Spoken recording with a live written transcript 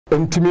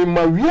ntimi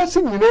ma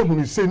wiase nyina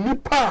hunu se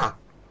nipa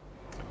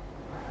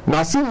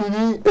na se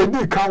nyini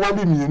edi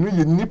kawale mienu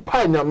ye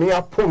nipa nyame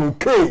apono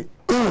ke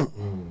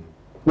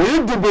we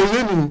dibo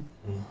yeni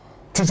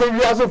ti se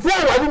wiase fo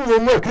wale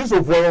mienu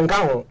Kristofo yenka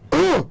ho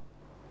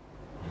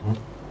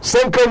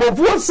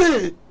senkamofo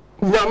se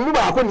nyame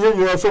ba ko ne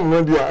yenyo so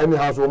mo dia any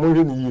house wo mo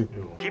hwe ni ye.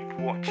 Keep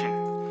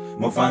watching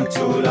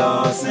Mofanto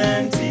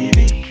Lordson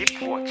TV.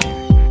 Keep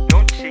watching,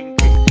 don't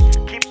change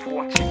it. Keep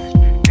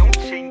watching, don't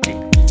change it.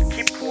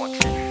 Keep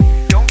watching,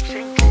 don't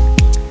change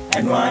it.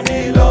 And one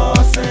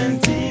Lordson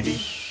TV.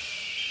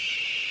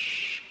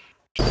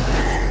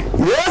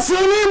 Yes, we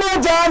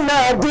need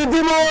Jana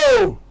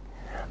Didimo.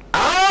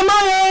 Ama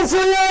Yesu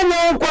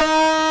ya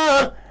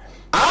kwa.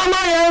 Ama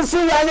Yesu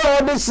ya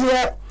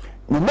odisia.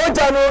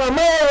 Moja no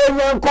ama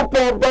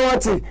Nyankopon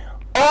bawati.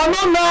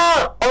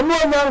 Ono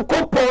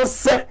Nyankopon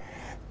se.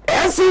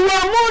 Esi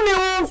wa muni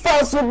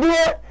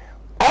unfasudie.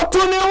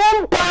 Otuni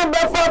umpa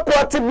befa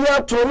kwa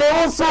tibia tuni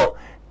uso.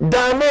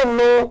 Dane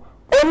no.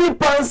 Oni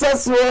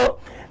panseswo.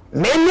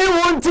 Meni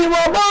wunti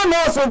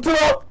wabana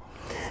sutuo.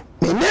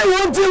 Meni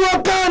wunti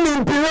wakani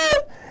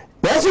mpire.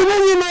 Yesu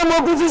nini na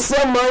moguzi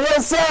sema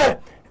yese.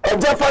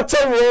 Ejefa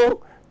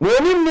chewo.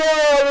 Nini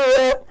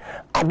mwe.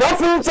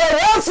 Adofinche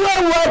Yesu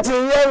wati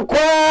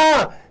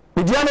yenkwa.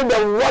 Bidiani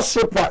the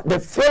worshipper, the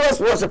fearless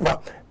worshipper.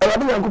 And I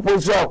think I'm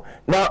show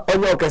now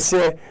on your kase.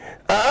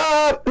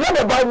 Let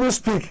the Bible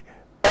speak.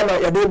 And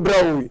I did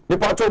brown. The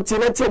part of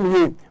Tina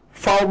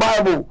foul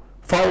Bible,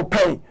 foul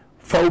pen,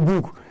 foul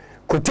book.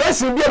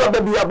 Quotation be a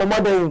baby up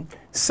mother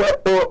say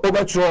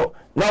overthrow.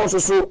 Now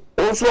also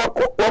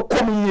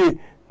come ye.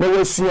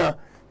 No see.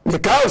 The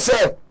cow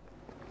said,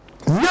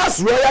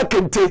 yes, Royal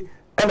Kente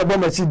and a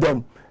bomber see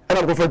them. And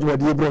I'm going to my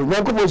dear bro.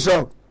 Now come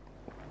show.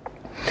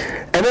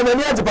 And then I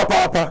need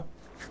papa.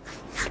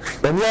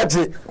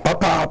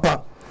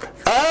 Papa.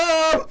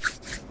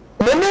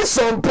 Many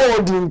some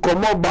poor didn't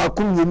come up back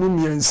in the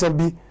Numi and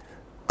Sabi.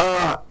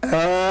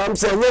 I'm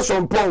saying yes,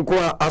 some pong.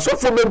 I saw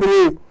for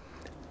me,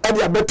 and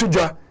you bet to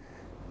ja.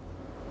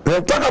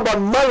 They talk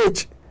about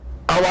marriage.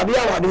 Our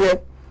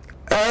dear,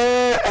 a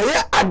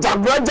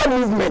agradaa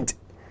movement.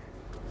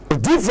 A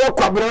different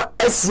Kwabra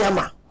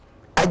Esiama.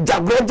 A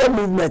agradaa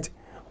movement.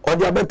 Or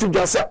the bet to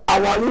just say,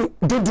 our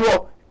did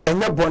draw and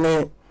not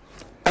bonnet.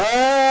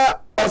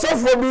 Also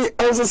for me,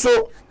 also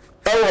so,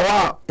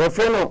 your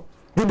friend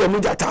did the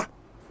mujata.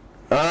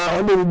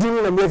 I'm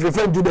doing the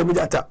friend do the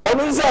mujata.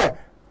 I say,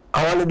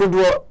 I want to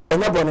do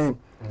an abonnement.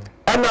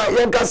 And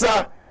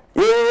Yankasa,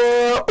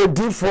 a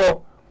deep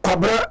for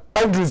Cabra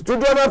Andrews to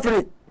do an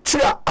free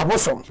cheer a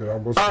bosom.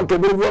 And to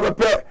be a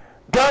pair.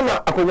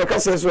 Ghana, I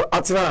could so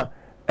Atina,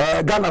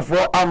 Ghana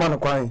for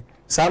Amanaquine,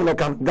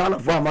 Salakan, Ghana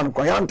for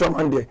Amanaquine, Tom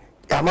and the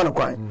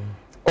Amanaquine.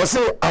 Or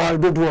say, I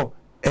will do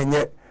and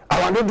yet. I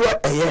want to do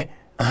a year.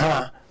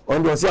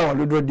 On the say I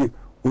want to do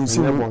we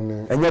see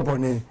and your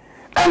bonnet.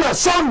 And I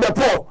saw the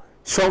poor,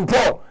 some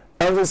poor,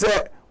 and we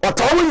say, what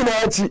are we in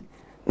a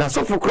now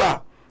so for cry?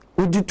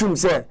 We did to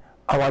say,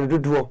 I want to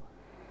do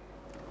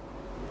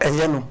a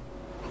year.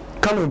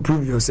 Come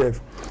improve yourself.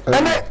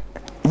 And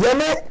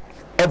then,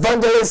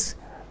 evangelist,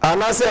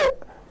 and I say,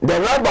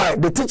 the rabbi,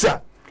 the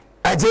teacher,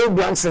 Ajay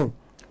Branson,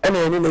 and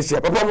then in this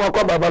year, Papa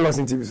Moko Baba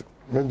Lordson TV.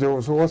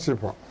 So what's it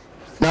for?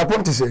 Now, I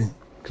want to say,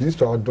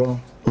 Kristo adom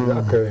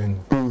yakaen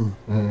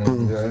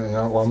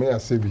ya wa me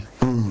asebi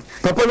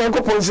papa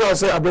nko ponso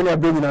say abena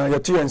na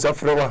yatu yensa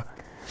frewa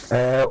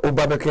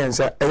obabeke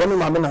yensa eyemi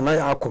mame na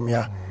ya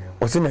akomia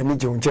o se na ni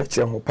je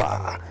uncheche ho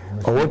pa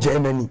o je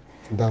enani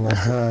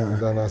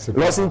dana se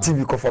Lordson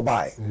TV ko for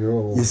buy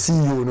you see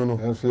you no na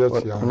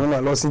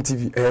Lordson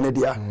TV ene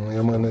dia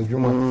ya mana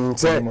juma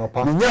say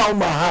nya o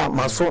ma ha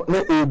maso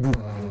na ebu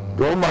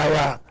do ma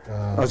ya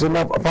o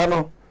na papa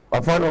no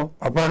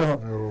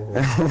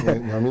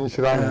nyame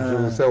nshira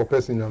no se o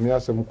person nyame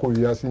asem ko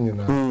wiase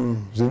nyina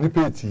zeni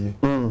peti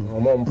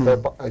omo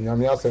mpa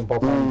nyame asem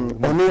papa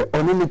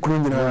oni ni kru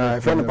nyina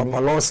e fa no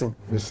papa Lordson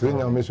mesre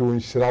nyame so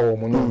nshira wo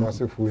mo no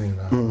asefo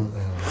nyina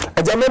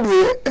ajame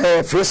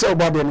bi fresh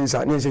obade ni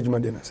sa ni se juma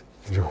de na se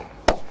yo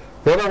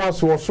yora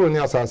waso so ni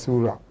asase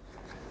wura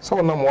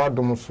so na mo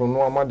adom so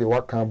no amade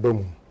waka ba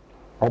mu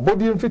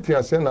abodi mfiti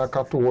ase na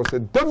akato wo se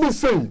dabi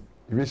sei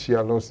we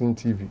share Lordson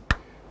TV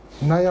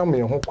na ya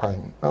me ho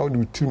kwan na o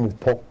du timu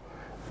po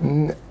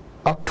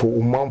ato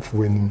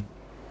umanfo anim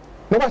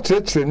na ba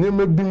kyerɛkyerɛ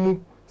nyema bi mu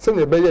sɛ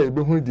na ɛbɛyɛ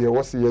ɛbɛhu deɛ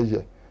wɔse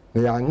yɛyɛ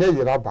na yɛanyɛ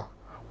yeraba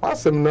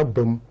wasɛm na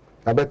bam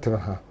abɛtena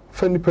ha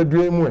fa nipa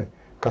dua mu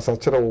kasa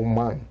kyerɛ wo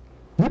man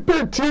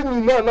nipa tie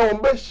nyina na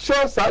wɔn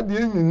bɛhyɛ saa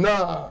deɛ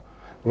nyina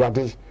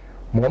rade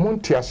mo mo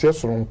ntiaseɛ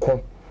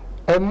soronko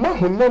ɛma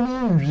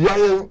honam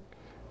wiaye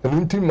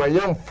ɛno nti ma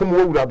yɛmfom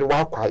wɔ wurade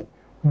wakwae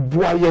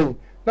bua yɛn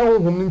na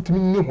honhom ntimi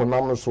ni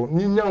honam no so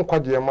ni nya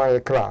nkwadeɛ ma yɛ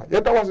kra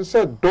yɛda wase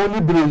sɛ dɔ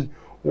ni brei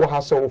wo ha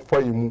sɛ wo fa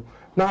yi mu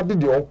na ade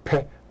deɛ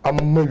ɔpɛ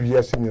amma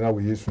wiase nyina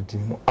wɔ Yesu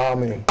din mu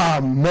amen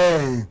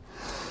amen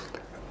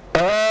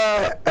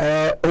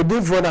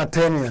Obofour na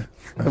tenia.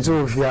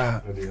 So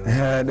fia.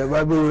 The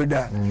Bible read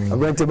that. I'm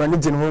going to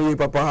manage in holy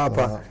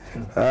papa.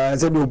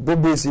 Said the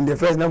Bobos in the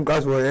first name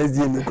class was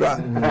SD in the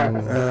crowd.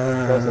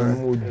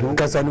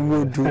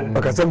 Kasanu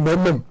Kasam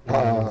Bemem.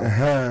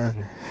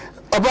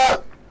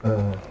 About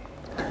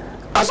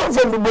as of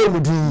from the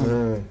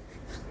Bobodi,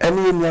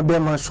 any in your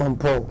Bema Son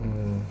Paul.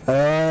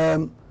 I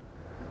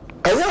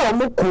am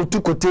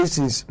two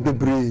quotations, the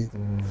brave.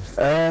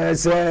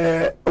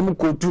 Say,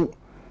 Umukotu,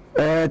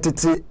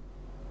 Titi,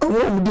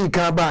 Umudi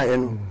Kaba,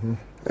 and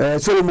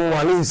Solomon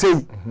Wali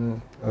say,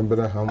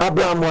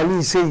 Abraham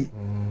Wali say,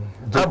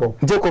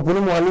 Jacob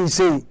Wali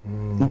say,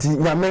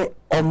 Yame,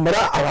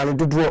 Ombra, I want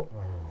to draw,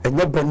 and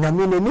your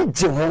Benjamin and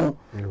Jim,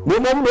 the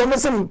number of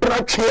some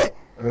prache,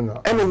 and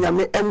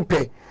Yame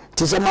MP,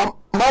 tis a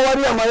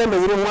Mawaria Mayama,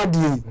 you don't want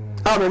you,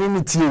 I'm an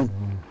imitating.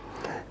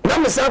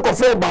 Now, Sanko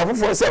for Babu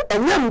said,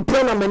 and young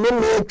plan of a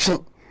name.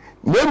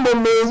 Member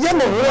may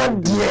yellow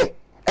one dear,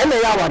 and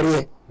a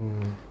hour.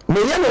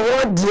 May yellow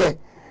one dear.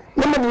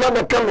 No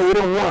matter come a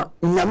little one,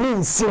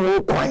 Yamin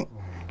sing coin.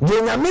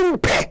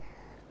 Yamin pe,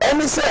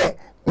 and say,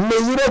 may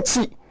you not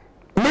see,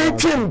 may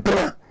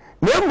chimpra.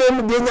 No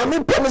moment, the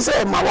Yamin pen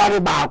say, my worry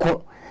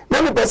barco.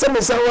 Never person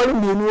is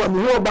someone you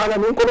know about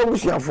an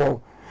incorporation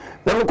for.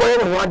 Never call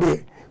one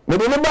day.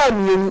 But in about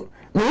you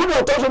would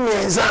not toss me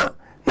as I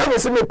never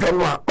see me pen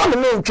one. I'm a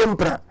name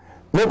chimpra.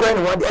 No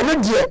going one,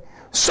 and dear.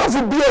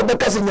 Suffer beer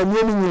because in the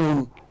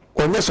morning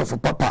or less of a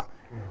papa.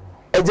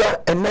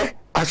 Eja and ne,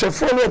 I shall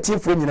phone your team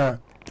for you now.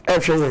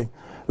 Actually,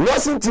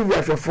 Lordson TV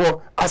after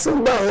 4, I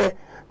sent by her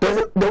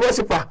the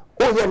worshiper,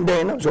 oh, young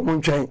day, so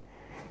moon chain.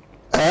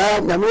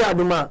 Namia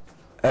Duma,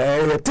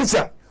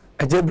 teacher,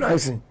 a J.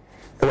 Bryson,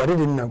 what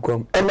didn't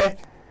come. And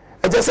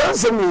I just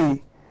answer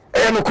me, I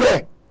am a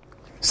crack.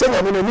 Send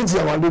I'm in a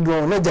media one to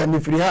go, not Johnny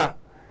free her.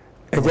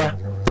 Eja,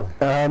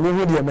 me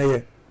with your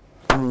mayor.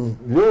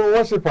 Your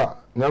worshiper.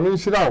 Nyame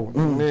nhyira wo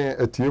ne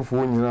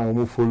atiefo nyina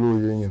wo follow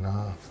ye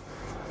nyina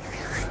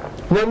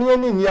nyame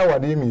ani ni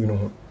awade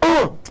mienu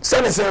ho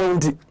sane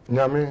sane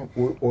nyame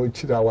o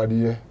chira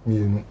awade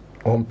mienu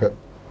ompe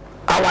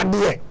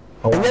awade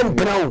enye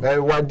mpena wo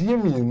awade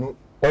mienu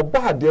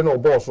oba ade na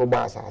oba so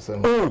ba asase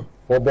no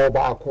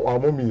oba ako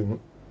amo mienu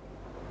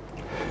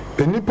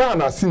enipa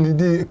na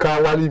sinidi ka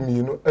awale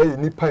mienu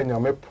nipa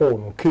nyame po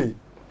no ke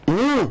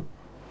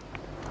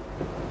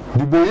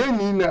diboye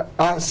ni na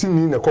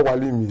asini na ko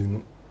wale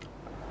mienu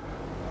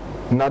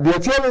na de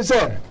tiele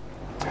se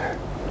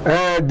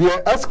de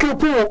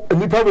escape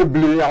nipa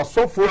beble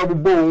asofo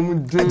abubo mu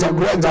je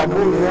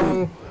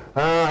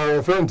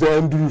friend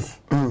Andrews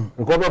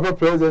ko papa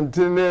president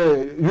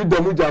ne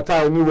yudamu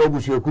jata ni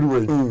wabusu ekuru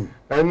we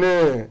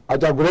ene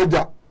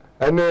ajagoreja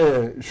ene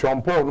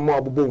shampoo no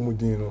abubo mu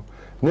din no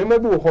ne ma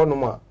bi wo ho no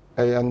ma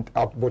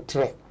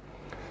abotre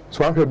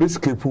so ahwe be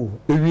escape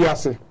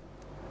ewiase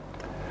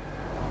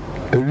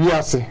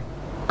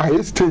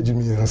I stage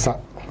me nsa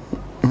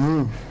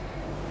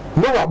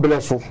no wa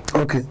bless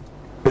okay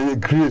a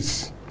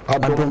grace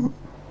adom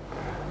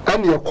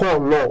and your call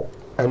law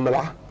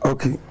emla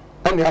okay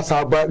and your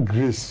saba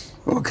grace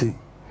okay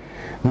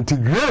nti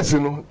grace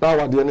no na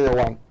wa de ne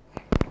one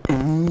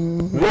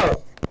law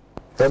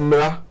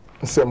emla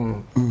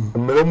sem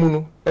emla mu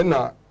no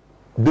na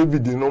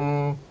David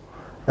no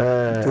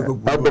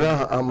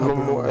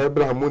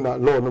Abraham na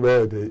law no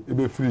be de e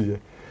be free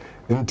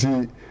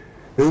nti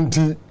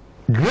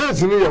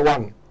grace no ye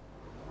one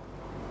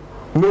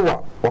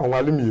Noah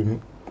wanwale mienu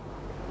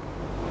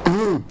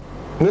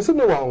nese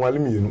no wanwale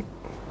mienu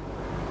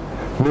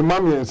ne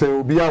mami ense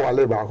obi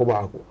awale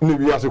baako ne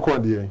wi ase ko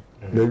de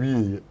na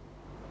wiye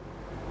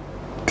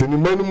tini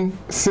manum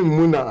sin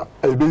mu na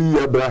ebeyi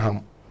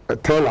Abraham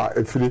tela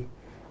efire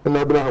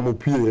na Abraham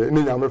opie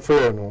ne nyame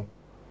fe no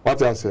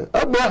what I say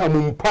Abraham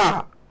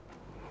mpa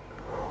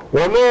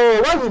wono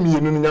wani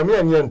mienu nyame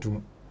anya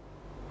antum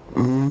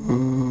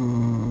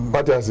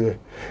what I say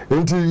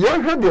nti ye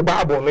hwe de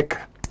Bible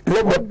meka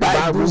let the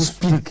Bible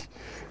speak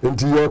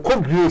into your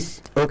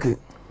grace. Okay.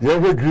 You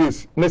have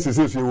grace.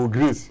 Necessary you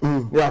grace.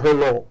 You have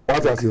law.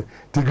 What I say?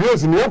 The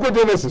grace in your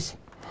Genesis.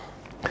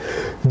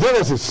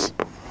 Genesis.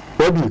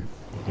 What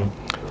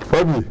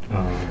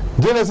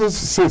Genesis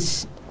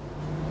 6.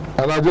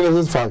 And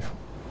Genesis 5.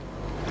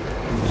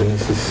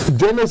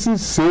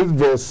 Genesis 6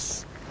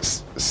 verse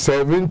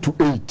 7 to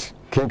 8.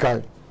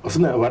 Kenkai.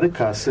 Osuna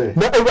wadeka say.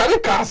 Na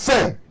wadeka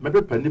say.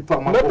 Mebe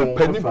panipa ma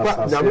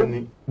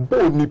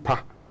bo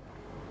nipa.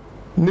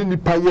 Ni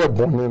nipa ye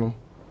bone no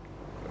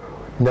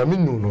nyame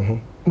nu no ho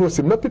no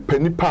se mapi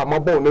panipa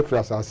amabo na fira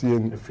asase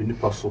ani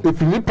efinipa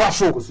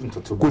so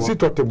kosi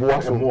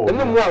toteboa so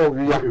ene mu a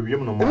wi ya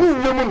ewiem no ma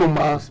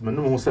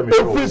menu ho se me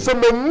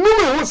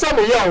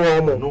ya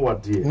wo mo no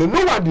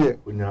wade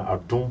onya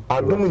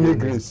adom ye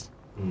grace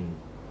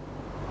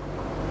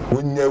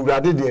onya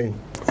urade de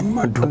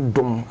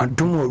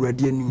adom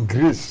urade ani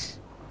grace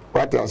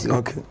what I say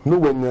okay no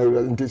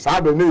when you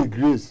say na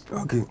grace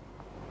okay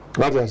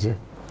what I say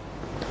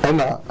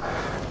and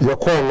you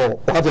call law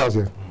what I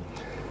say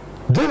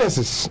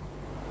Genesis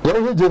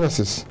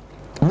Genesis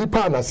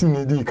nipa na si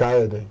ni di ka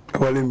ede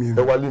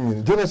ewale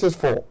mi Genesis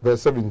 4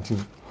 verse 17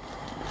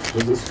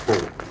 Genesis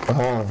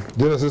 4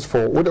 Genesis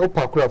 4 what the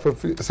upper kura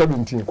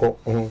 17 ko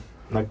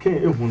na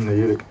ken ehun na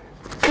yere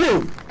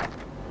ken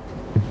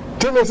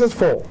Genesis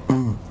 4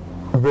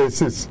 verse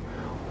 6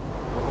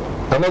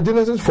 and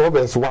Genesis 4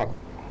 verse 1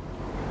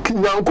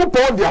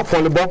 Nyankopon dia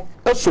folebo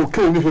eso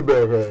ken ni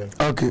hebere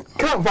okay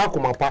kan fa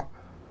komapa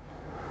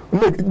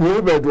make ni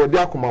hebere do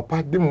dia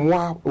komapa de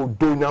moa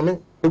odo nyame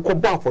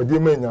ekoba afode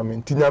ma nyame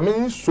nti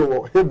nyame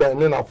so hebere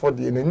ne na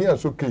afode ne ni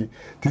aso ke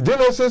ti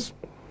Genesis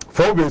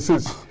 4 verse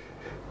 6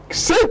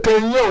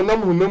 Satan ye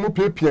onam hunamu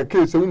piepie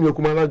ke se woni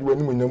akuma na adwo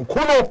anim nyam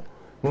kono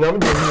nyame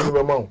de ni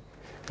be ma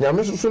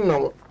nyame susu na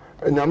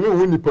nyame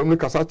wo nipa mu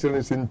kasa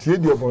kire se ntie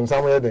de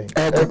obonsam ye den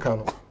e ka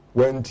no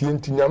when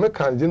nyame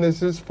kan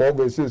Genesis 4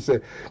 verse 6 say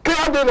ke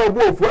ade na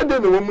obofour ade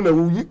na wo mu na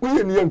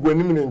uye ni yangu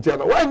anim ne ntia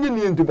na wa nye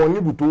ni enti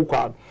bonni butu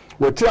kwa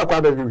wati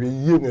akwa da hwe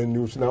yie na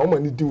news na wo ma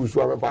ni di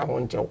usu abefa ho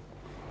nchew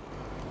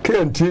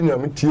ke ntie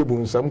nyame tie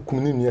bonsam kum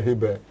ni ne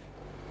hebe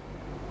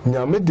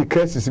nyame di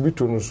cases bi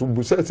to no so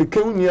bu say ke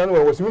unia na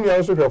wo se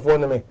unia so hwefo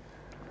ne me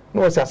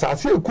no se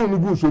asase eku ni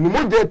gu so ni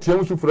mo de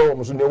tie so fra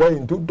wo so ne wa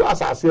into do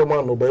asase e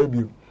ma no ba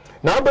bi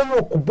na abenyo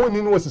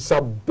okuboni ni wo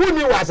sisa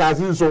boni wa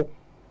asase so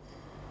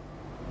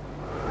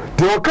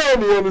the okay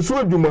ni no so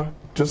adwuma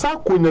to sa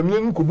ko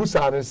nyame ni ko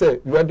busa ne say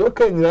you are the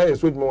okay ni na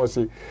so adwuma wo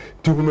say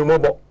ti hu me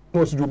mobo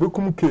no so do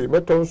bekum ke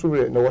meton so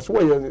re na wo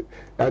so ye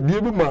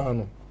ade bi ma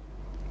no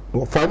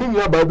wo fani ni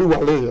aba bi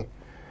wale ye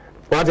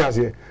what has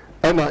here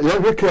and ya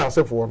we ke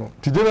asefo no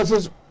ti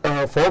Genesis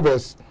 4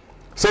 verse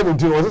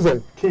 17 was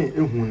say ken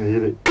ehun na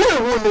yere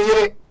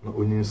na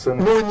onyinsa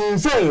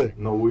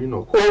na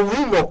oyinok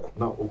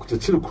na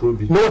okutechiri kuro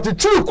bi na de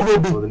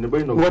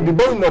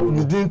bainok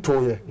ni din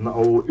toye na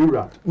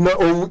irad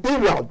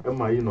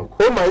ema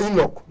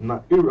yinok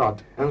na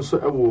irad enso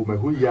ewo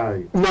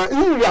mahuyai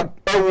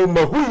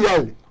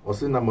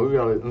osi na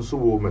mahuyai enso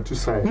wo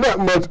metusai na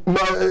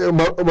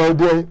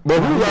mahuyai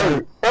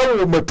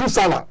ewo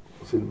metusala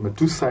osi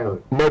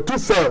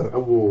metusai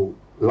ewo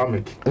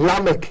Lamek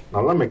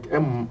na Lamek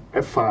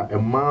efa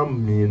ema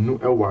mienu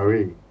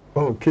eware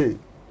okay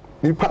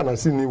ni pa na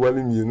si ni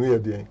wale mienu ye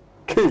de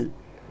k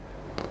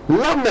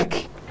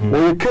Lamek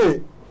o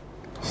k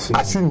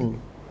asini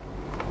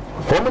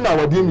o me na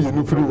wade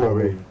mienu firi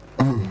ware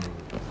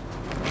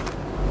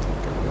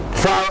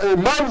fa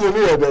ema mienu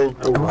ye de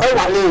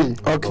ewale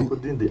okay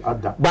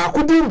ba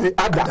ku din de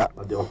ada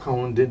na de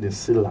account din de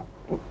sila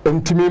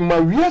ntimi ma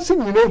wiase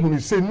nyina hunu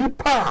se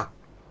nipa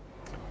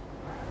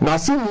na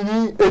si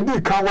ni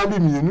edi ka wale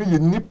mienu ye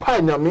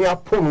nipa nyame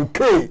aponu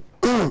ke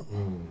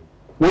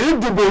we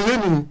dibo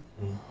yeni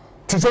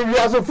ti se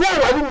wiase fo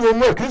wale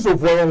mienu e Kristo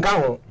fo yen ka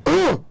ho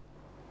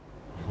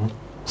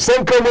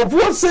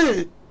senkamofo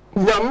se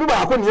nyame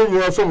ba ko ne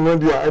yen so no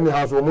dia eni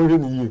ha so mo hwe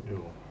ni ye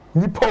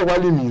nipa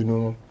wale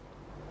mienu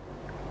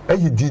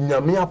ayi di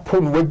nyame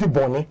aponu we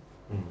dibone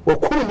we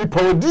ko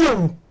nipa odi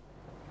ewu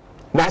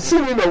na si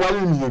ni na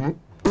wale mienu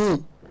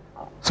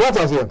so what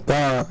was it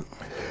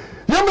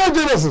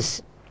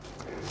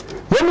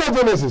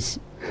Genesis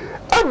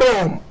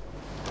Abraham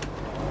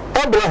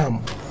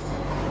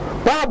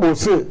Bible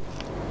say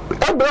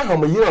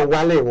Abraham yira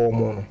wale wo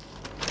mo no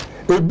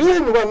ebi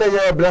ni wa na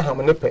ya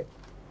Abraham ne pe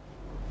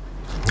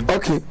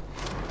okay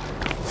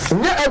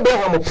nya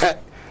Abraham pe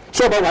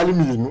so ba wale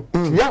mienu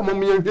ya mo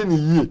me hwe ni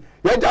yie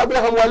ya ja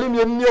Abraham wale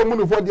mienu ni amu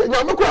no fo de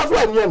nya me ko aso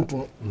anya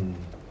ntum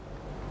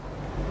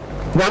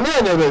na me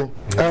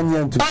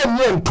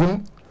anya ntum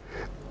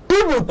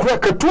ibu kwa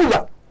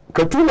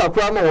Katula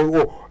kwa no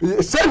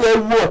say na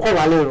wu ko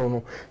wale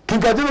no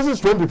King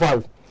Genesis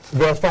 25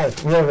 verse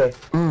 5 nyewe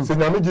se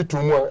na meji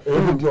tumu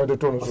e di ode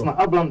to no so na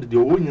Abraham de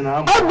wo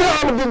nyina ma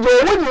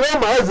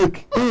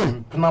Isaac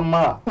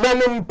pnama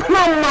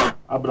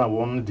Abraham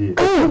won de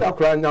Katula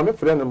kwa nya me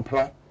frɛ ne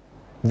mpla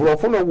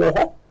brofo no wo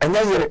ho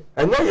enya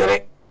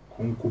yere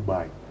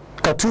kunkubai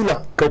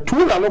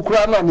Katula no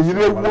kwa na ne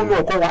yire wu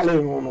no ko wale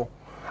no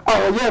a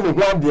o ye ne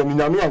ho de mi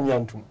nyame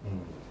anyantum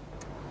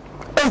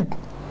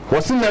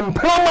wasi na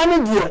mpama ni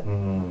die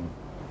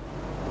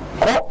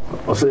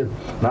o se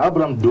na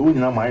Abraham do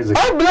nyina ma Isaac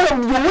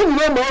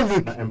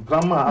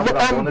mpama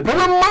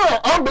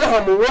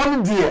Abraham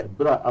won die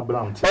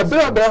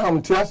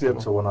Abraham ti ase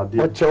so wona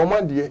die o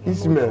chewma die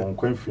Ismail on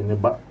kwan fi ne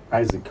ba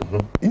Isaac ho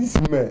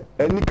Ismail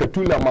eni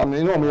Katula ma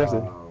ne no me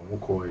yase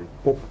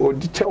o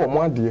di chewo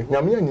mo ade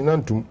nyame anyina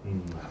ntum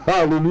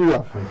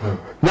hallelujah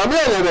nyame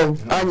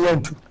anya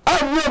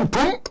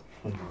ntum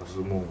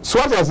so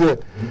what I say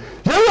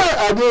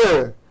yeah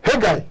ade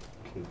Haggai.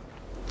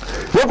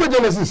 Yoko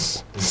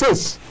Genesis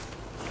 6.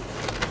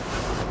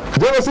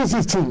 Genesis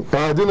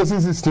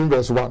 16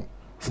 verse 1.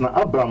 Na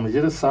Abraham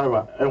yere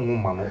Sarah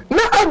enwoma no.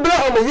 Na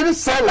Abraham yere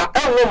Sarah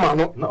enwoma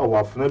no. Na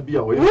owafuna bi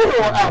a oye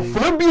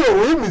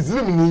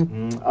Misrim ni.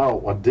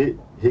 Ode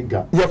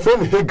Haggai. Your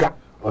friend Haggai.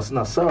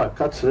 Osna Sarah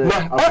ka kire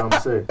Abraham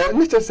say.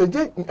 Ni se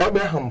je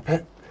Abraham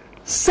pe.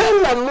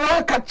 Sarah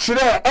no ka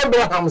kire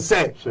Abraham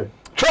say.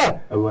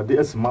 Awade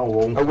asima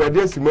wo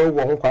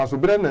ho kwa so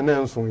bere na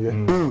nso ye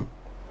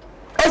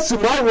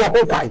asima wo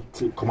ho kwai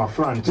koma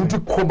franch nti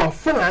koma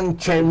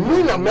franch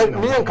mi na me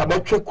nka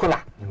betwe kola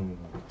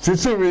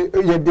sisi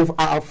ye de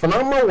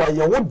afana ma wa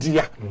ye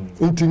wodia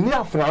nti ni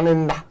afana ne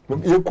nda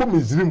ye ko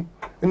mizrim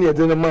ne ye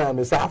de ne ma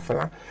me sa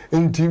afana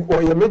nti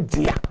o ye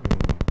media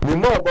ni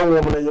ma ba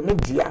wo na ye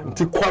media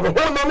nti kwa ho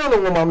na ne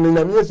wo ma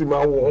na me asima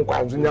wo ho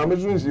kwai nya me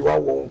zunzi wa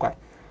wo ho kwai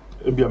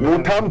ebia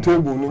me time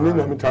table ni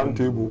nya me time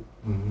table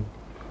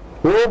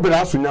wo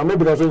bra so nya me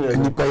bra so nya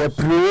nipa ya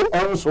pre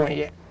onso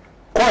ye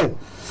koi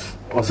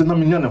o se na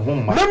me nya ne ho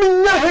ma na me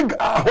nya he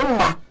ho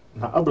ma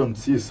na Abraham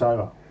see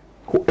Sarah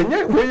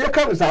enye we ye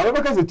ka Sarah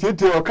ba ka se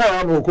tietie o ka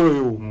ya no ko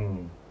yo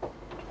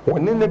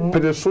woni ne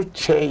pere so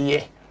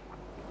cheye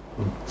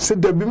se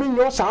da bi me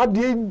nyo sa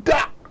de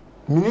da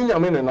mi nya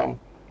me ne nam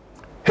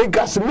he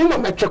gas mi na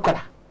me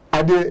twekora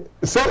ade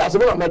Sarah se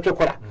me na me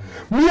twekora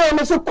mi ya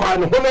me se kwa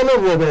ne ho na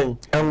wo ben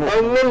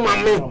enwo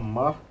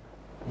ma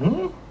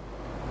me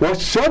wo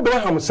sha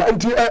Abraham sa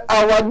nti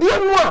awade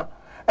no a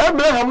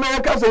Abraham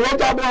na ka se ye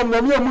Abraham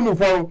na mi amu no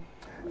fo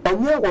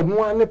enye wo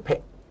no ane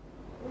pe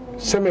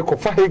se me ko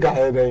fa he ga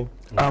he den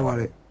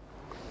aware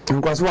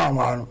nkwaso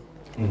anwa no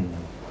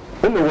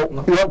ene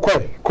wo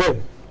koi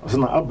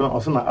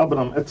osena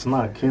Abraham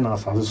etna Kena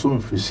asase so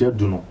mfirisia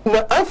du no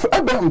na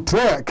Abraham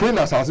tna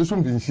Kena asase so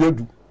mfirisia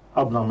du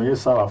Abraham ye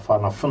Sarah fa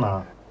na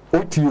fana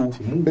otio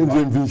enje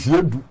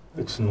mfirisia du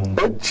etno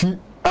echi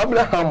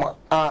Abraham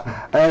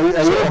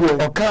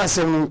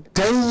okasem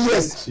 10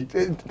 years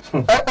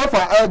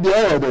efa de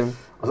ayeden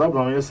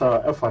Abraham ye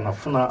Sarah efa na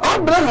fana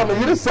Abraham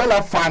ye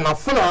Sarah fa na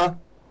fana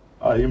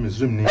aye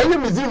mizrim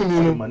ni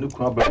no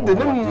Abraham de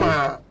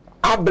ma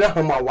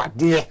Abraham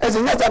awade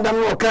ese nya Adam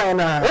no kan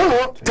na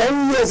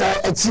 10 years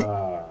achi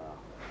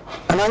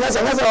ananya sa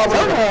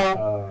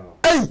Abraham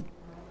ei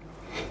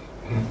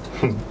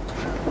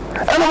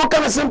ana mo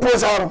kan simple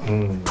sa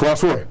to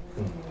aso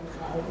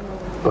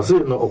parce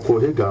no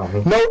okohega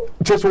ho no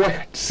just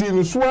what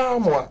sin so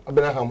amo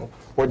Abraham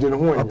waje no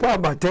ho apa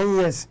about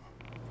 10 years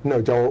no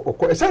jawo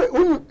oko say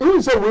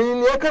un say we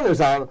ni aka no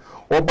sa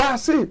oba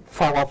say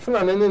fa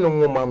wafuna ne no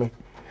nwoma me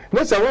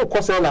ne say wo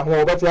ko say la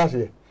ho oba ti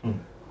ase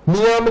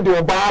mi am de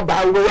oba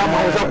ba we ya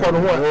ma so ko no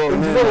ho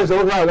nti say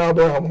wo ga na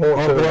Abraham ho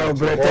 10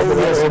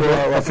 years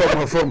wa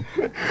fam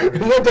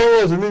no 10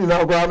 years ni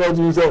na ko na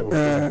ju say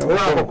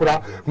wa ko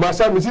kura ma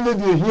sa mi si le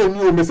di ehia ni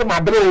o me se ma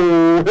bre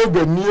o he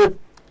ga nie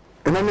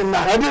enani na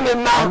ade ne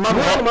na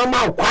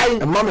mama kwai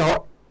mama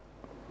ho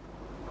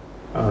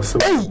so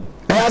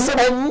I said,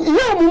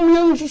 yeah,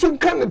 mum, you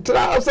can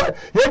try.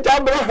 Yet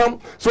Abraham,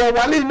 so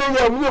while you know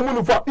your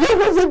moon for you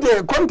wasn't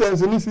the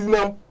contents in this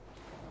now.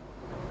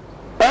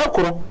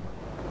 Akro,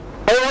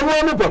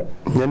 I want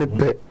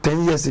to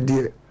 10 years a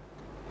dear.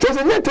 Just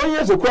 10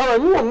 years ago, I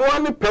knew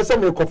one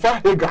person will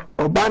confer Hagar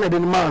or Banned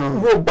in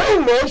man who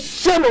buy no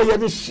shadow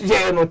yet is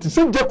share not to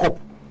see Jacob.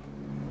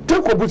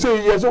 Jacob would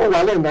say, yes, all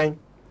while nine.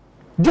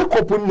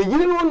 Jacob would be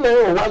in one name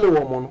or while a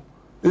woman.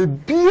 A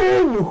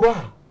beer you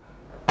are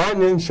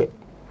an ancient.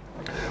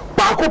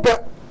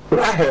 Pakope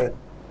Rahel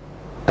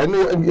ene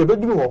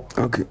ebeduru ho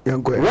okay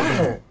yanko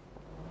Rahel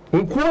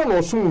nko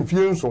no so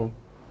mfie nso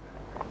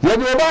ye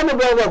de ba ne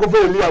ba ko fe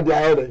Elia de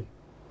ayere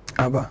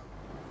aba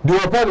de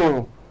opa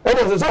no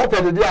ene so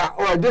opa de dia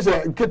o de se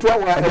ketwa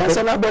wa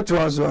asa na betu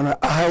aso na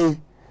ahai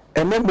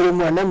emembre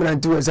mu anemra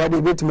nti we sa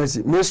de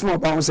betumasi me small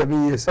ba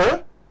 7 years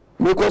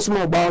me ko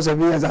small ba 7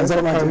 years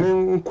answer ma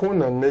nko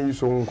na na yi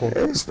so nko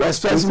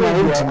especially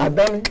my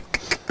adani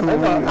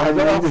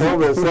Aja for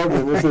the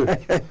 7 you say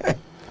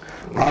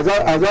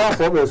Aja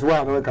for the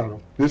 1 no ka no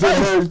you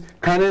say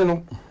kan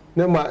no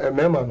ne ma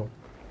mema no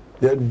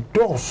ye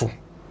doso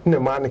ne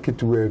ma na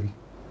ketuwa bi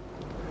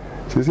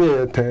say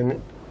ye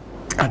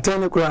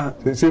ten kura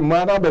say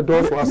ma na be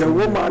doso asa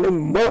wo ma ne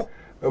mo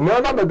ma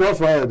na be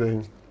doso ya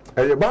den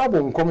e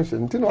Bible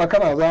commission tin wa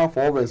kana Aja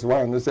for verse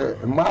 1 no say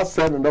ma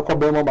 7 be ko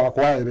be ma ba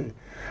ko ayere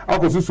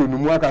akosusu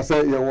numu aka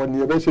say ye won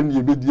ye be hye ne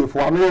ye be die fo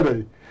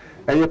amere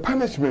e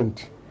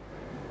punishment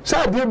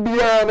sa de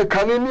bia ne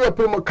kaneni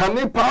apem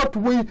kaneni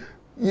pathway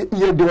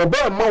ye de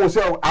oba ma wo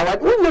se awa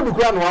unye bi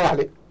kura no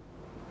awale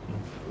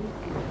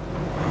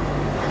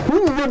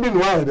unye bi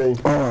no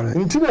awale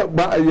ntina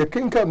ba ye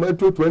kenka ma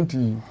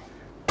 22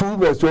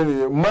 verse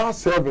 20 ma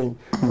 7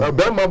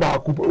 ba ma ba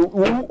ku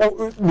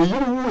ne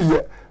yiru wu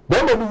ye ba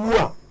ma wu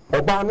a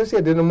oba ne se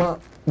de no ma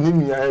ni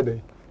mia ye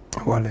de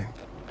wale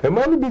e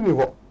ma no bi ni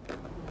ho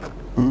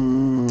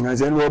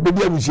azen wo be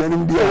dia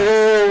busianim dia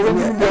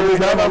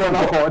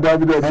na ko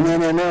David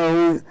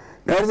no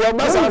there's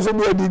masa so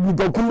be di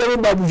pa kunda be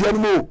ba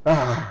busianim o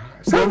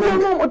se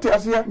no mo ti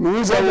asia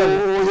mi se o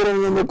yere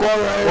me ko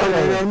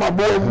ma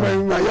bo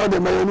ma yo de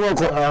ma no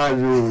ko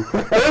ayo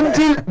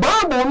enti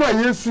Bible no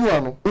Yesu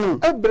ano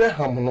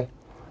Abraham no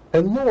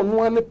enyo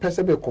no ane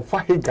pese be ko fa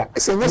Hagar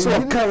se nso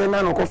kan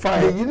na no ko fa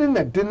yiri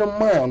na de no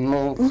ma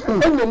no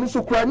enyo no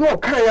so kura no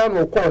kan ya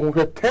no ko ho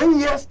 10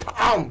 years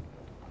time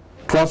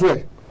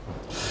Transway.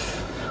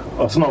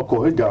 Osna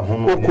ko Hagar ho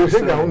no. Ko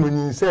Hagar ho no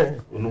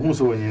nyinse. No hu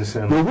so nyinse.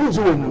 No hu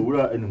so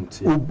wura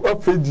enumtie.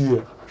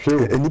 Afedie.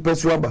 Nipa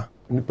suaba.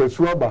 Nipa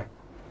suaba.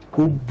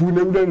 obu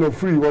na bi na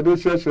free what dey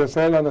share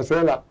sala na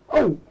sala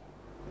oh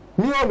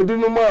me am de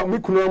no ma me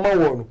kunu ma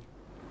wo no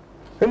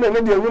ena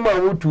na de anwuma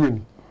wo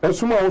tuani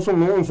esuma wo so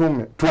me wo so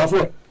me to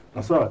aso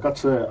na sala ka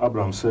kire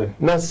Abraham say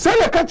na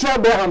sala ka kire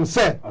Abraham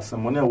say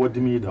asemboni a wadi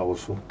mi da wo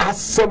so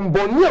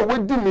asemboni a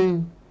wadi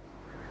mi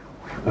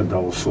da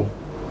wo so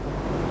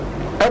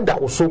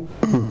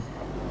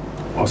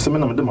o se me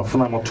na me de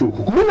mafuna mato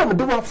okuku me na me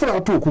de mafuna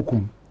mato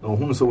okuku na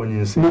ohun so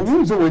wanyinse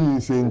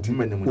nti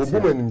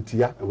obumanim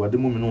tia awade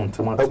mu me no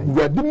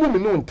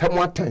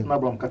ntamatan na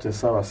Abraham ka kire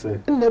Sarah say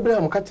na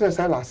Abraham ka kire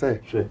Sarah say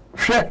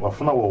hwe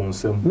wafuna wo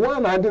nsem wa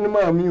na ade ne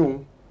ma mi o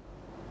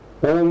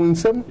wo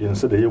nsem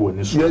yense de ye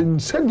wani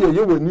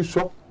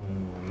so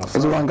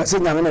so wanga se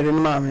nyame na de ne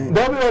ma mi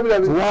dabi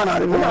wa na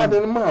ade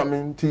ne ma mi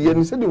nti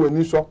yense de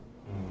wani so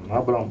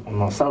Abraham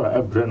na Sarah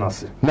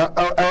ebrenase na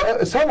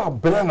Sarah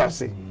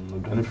brenase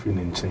no free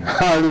nchen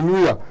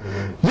hallelujah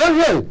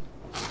yeah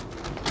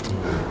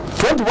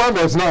 21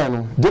 verse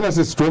 9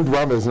 Genesis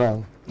 21 verse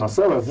 9 na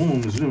Sarah hunu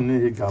mzum ne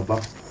hegaba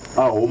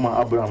a o ma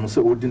Abraham se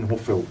odin ho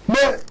few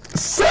me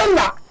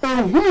Sarah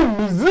hunu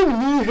mzum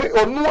ni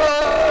onu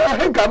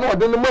hega no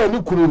de ma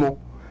ni kuru no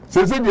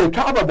se de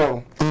twa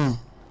ababa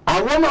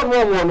awon no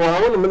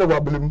awon me na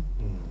bablim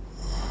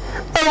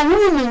awon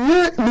ni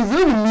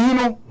mzum ni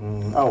no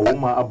a o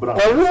ma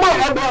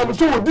Abraham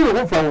so odin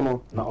ho few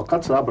no na o ka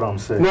tira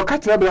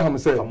Abraham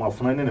se kama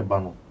afuna ne ba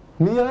no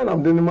mi ya na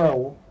de ne ma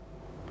wo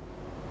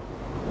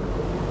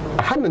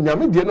hana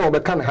nyame die na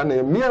obeka ne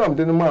hana mi aram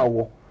de ne ma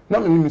wo na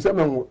me mi se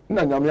menwo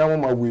na nyame awo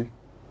ma we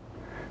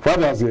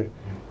father say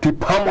ti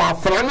pam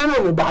afra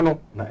ne ba no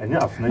na enya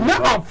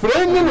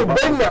afra ne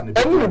ba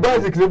na enu ba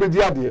ze kire be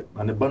di ade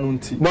na ne ba no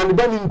nti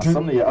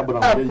asem ne ya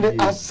Abraham ye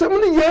asem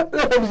ne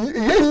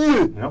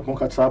ye na ko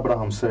ka tira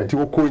Abraham say ti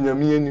wo ko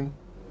nyame anim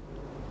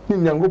ni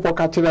nyango po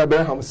ka tira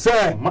Abraham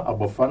say ma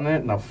abofa ne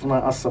na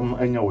funa asem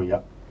anya wo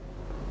ya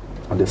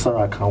de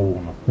Sarah kan wo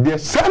no de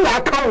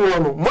Sarah kan wo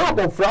no ma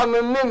abofra no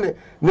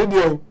ne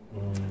de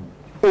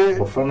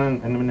abofra no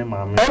ne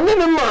maame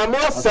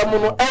asem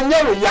no anya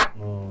wo ya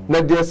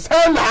na de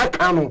Sarah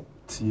kan no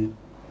tie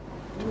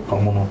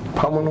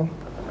pamono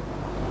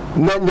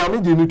na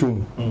nyame di ni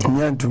tum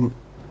nyantum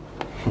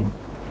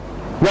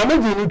nyame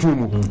di ni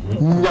tum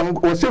nyam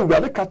o se wura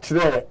de ka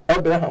kire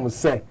Abraham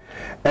say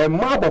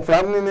ma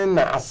abofra no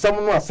na asem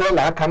no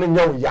Sarah kan no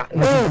nya wo ya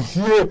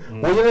tie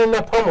wo yene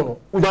na pamono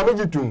nyame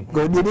di tum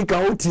go di ka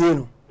o tie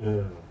no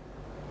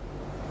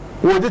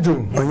wo di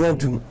tum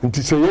nyantum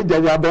nti se ye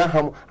jaja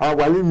Abraham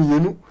awale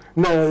mienu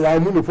na ya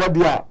mu no fo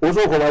dia wo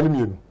so ko wale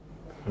mienu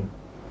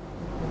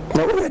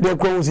na wo de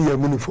ko si ya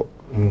mu no fo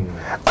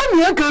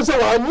ani yake se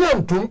wa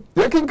nyantum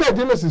yake nka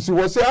Genesis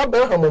wo se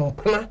Abraham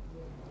mpena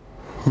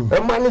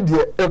ma ne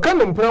de e ka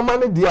ne mpena ma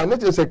ne de a ne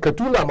je se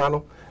katula ma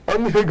no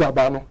ani hega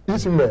ba no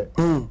Ismael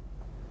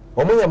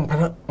o mo ya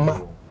mpena ma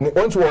ne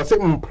once wo se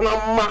mpena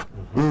ma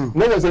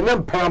ne je se ne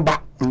mpena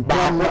ba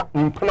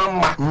mpena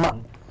ma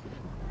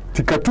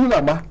ti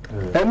katula ma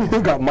ani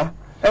hega ma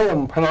e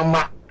mpena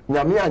ma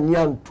nyame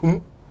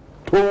anyantum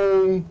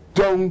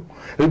ton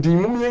edi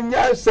mu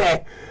nya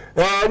se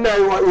na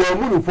wa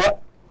mu no fo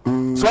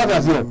so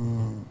that's it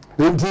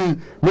enti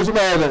mesu ma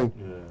yelen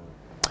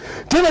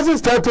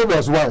Genesis 30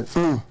 verse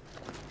 1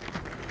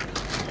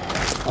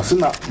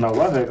 asina na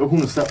wa ha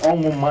ehunu se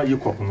onwo ma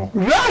yekop no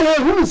wa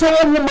ehunu se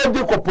onwo ma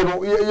yekop no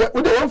we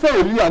de won fa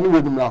Elia ni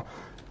wedum na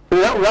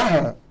wa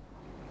ha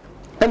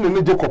ene ne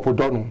yekop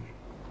do no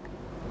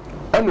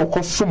ene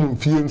ko sum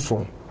mfie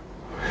nso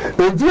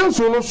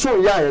no so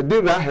ya ye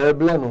de ra ha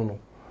eble no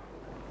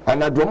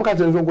anadom ka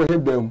tenso ko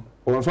hedam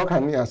won so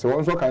kan ya se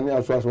won so kan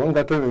ya so won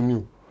ka tell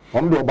ni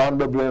won do ba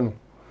beble no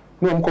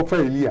no ko fa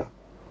Elia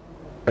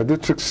e de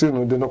trixie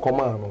no de no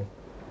koma no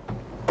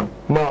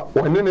ma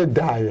wone ne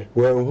dae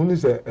we hunu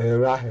se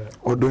rahe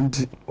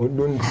odonti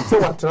se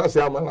watra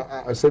se amana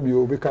asabi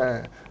obi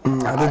ka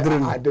adedere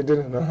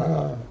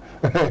na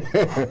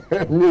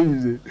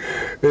ne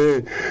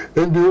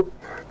ndu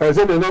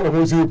se ne na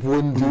ho si pu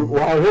ndi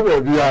wa ho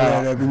ba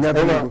bia binya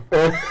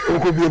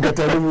ko bi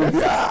gatare mu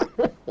bia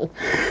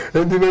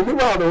ndu ne ni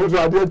ba no so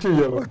ade chi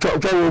ye no cha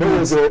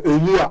wo se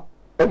Elia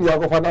en ya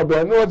ko fada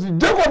be no si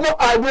Jacob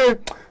ade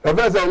e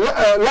be se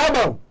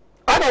Laban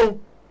adan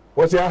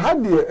wọ́n yà ha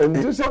diẹ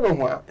ẹnití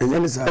sẹ́nu hàn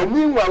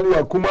ẹni nwale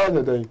akuma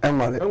ẹ̀dẹ̀dẹ̀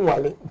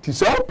ẹnwale ti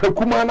sẹ́ ọ̀pẹ̀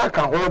kuma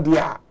n'aka hó di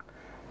a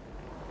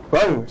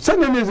wọ́n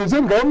sẹ́ni ní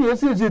ẹsẹ̀ nǹkan ẹni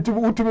ẹsẹ̀ ẹsẹ̀ tí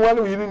wọ́n tún wálé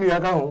òyìn nínú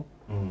yàrá hó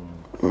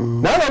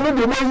nàá mi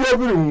dè mọ́ ẹyẹ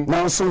ẹbí mu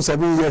náà sún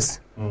 7 years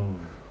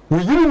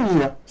òyìn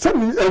nìyà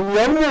sẹ́ni ẹ̀yìn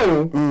ẹ̀mú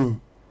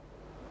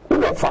o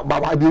wọ́n fa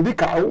bàbá àdìyẹ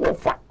ká wọ́n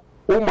fa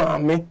ó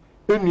maame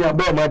ẹni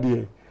abẹ́ẹ̀ má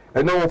diẹ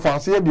ẹ̀nà wọ́n fa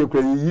ase ẹ̀dìyẹ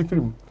kura yìí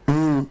firi mu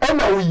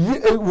ẹ̀nà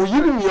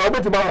òyìn nìyà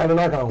ọbẹ̀ tí bá wà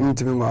nínú aka hó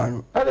ntìmí wà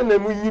nù ẹ̀nà nà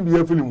ẹ̀mú yìí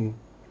bìyẹ firi mu.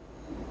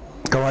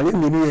 kawale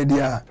mmienu yɛ di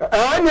a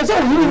ne sɛ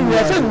yiri ni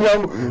sɛ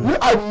nianu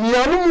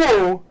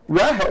mu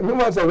rahe me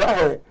ma sɛ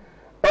rahe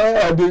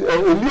de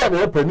Elia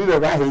na pani na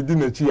rahe di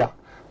na chi a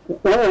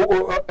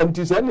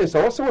anti sɛ ne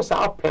sɛ wo se wo sa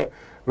apɛ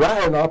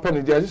rahe na apɛ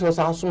ne je sɛ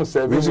sa som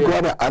 7 years ko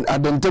ada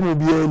adantam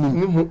bi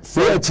ani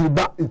sɛ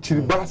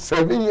chiriba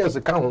 7 years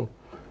ka ho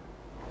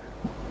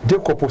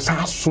Jacob was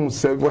soon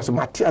 7 was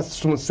Matthias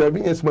soon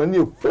 7 years,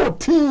 man,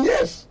 14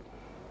 years.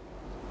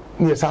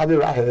 Yes, I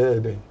did. I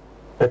heard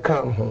a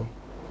come home.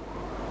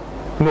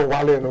 No,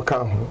 wale no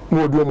come home.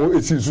 No, do no,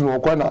 it's no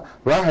corner.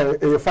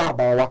 Right, a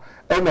father,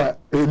 and a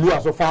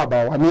Elias of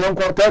father, and the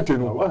uncle 30.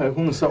 No,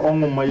 who said, oh,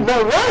 my, no,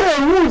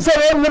 who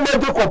said, oh, my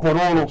Jacob,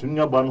 no,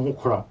 Junior Ban who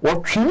cry.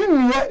 What she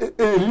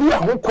Elia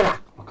who cry.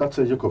 Catch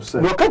Jacob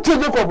said, no, catch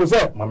Jacob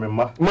said,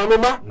 Mamma,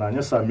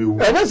 Nanya Samu,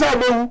 and as I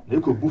know,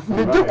 you could boof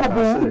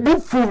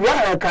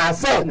like I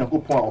said,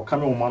 Yankopon or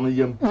Camel Money,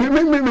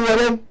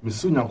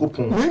 Miss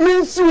Yankopon,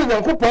 Miss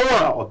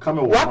Yankopon or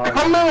Camel,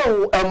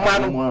 and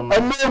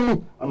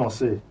I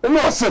say,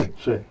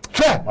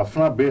 my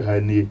friend Bay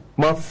Henny,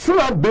 my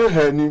friend Bay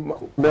Henny,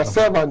 my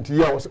servant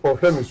years of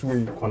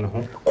Hemisphere,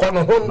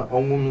 Corner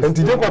home, and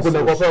Jacob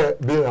was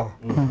there.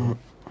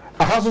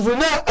 I have to say,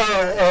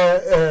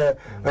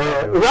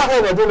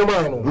 rather than the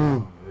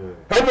man.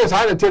 I was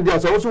hard to tell you,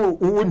 also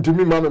wouldn't to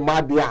me, Mamma,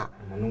 my dear.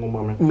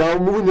 Now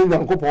moving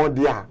and go on,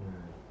 dear.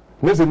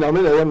 Listen, I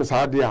mean, I am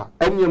hard, dear.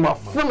 And you're my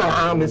friend,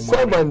 I'm a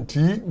servant,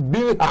 be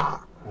her.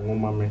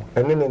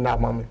 And then that,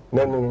 mammy.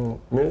 Then,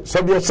 so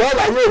you said,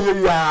 I hear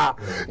you are.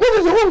 This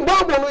is a whole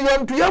babble,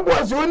 young to your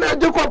boys, when I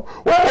Jacob,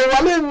 well,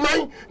 I in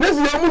mine. This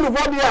is a woman of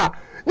what they are.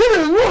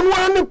 There is no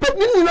one, but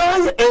you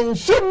know, and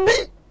should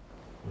be.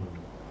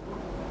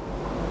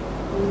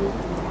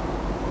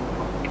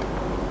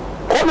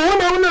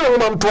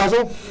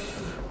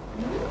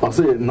 I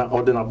say, now,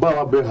 or then a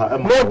bar beha,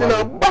 more than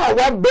a bar,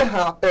 what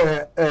beha,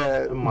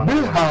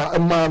 beha, a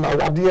man,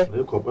 a dear,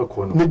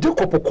 the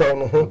Jacob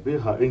corner,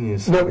 beha in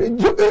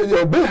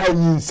beha,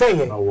 you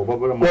say,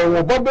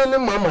 well, Bobby,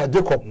 Mamma,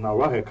 Jacob, now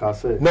Raha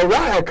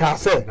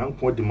Casse,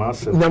 Uncle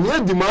Demaster, Namia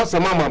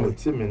Demaster, Mamma,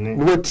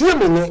 with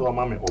Timmy, so a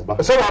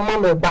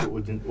mamma back,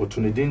 or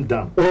Tunidin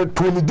down, or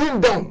Tunidin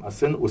down, I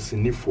send or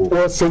Sinifo,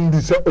 or send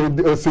this,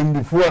 or send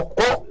before,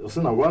 or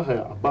send a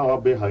Raha, a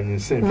bar beha in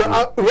Saint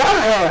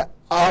Raha.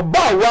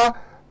 Abawa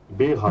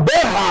beha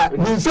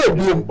ni se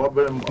biem wo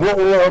ba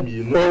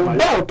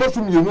to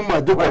sum yenu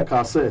ma de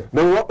ka se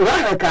na wa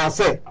ka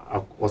se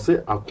o se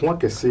akon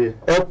kese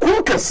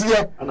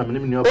ana me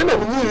ni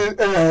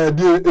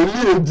de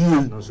eli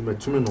edi na so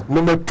metumi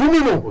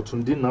no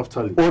otundi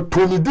naftali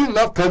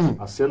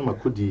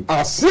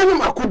asen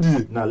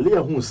makudi na lia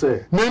hu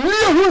se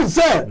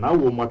na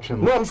wo matwe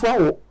no no so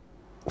wo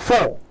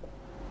fo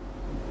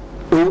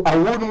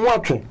awo no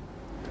matwe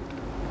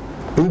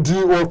ndi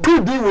o to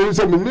di we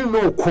say me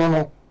no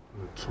kono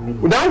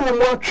na wo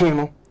mo atwe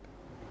no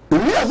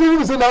Elias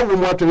you say na wo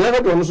mo atwe ya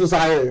do no so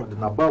say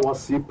na ba wa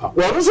sipa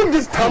wo no so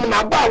this time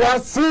na ba wa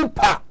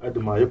sipa ade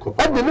ma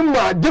Jacob ade ni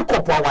ma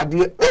Jacob awade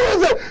e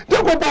say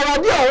Jacob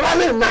awade o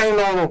wale nan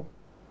no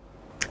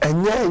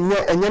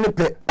enye ne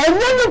pe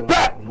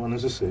no no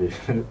so say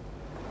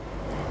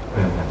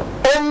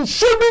en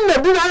shobi na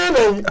di na na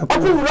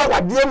akuru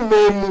awade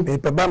memu me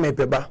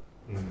peba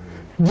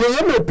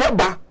ye me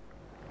peba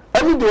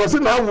ani de wose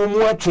na wo mu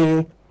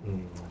atwe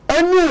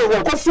ani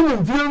wo koso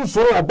mvie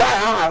nso oba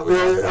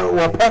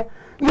wo pe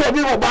na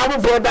de wo ba mo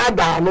fo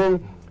da no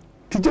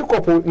ti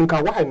Jacob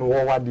nka why no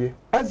wo wade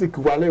Isaac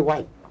wale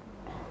why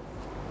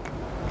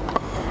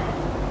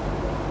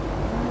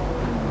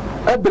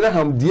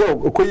Abraham die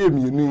okoye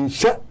mienu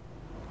nhye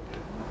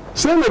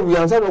se na wi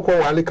ansa no ko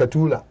wale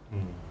katula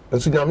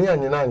esu nyame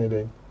anyina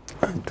anyede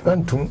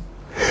antum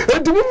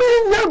edu mi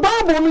nya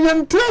babo mi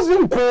yentrazi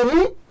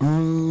nkomu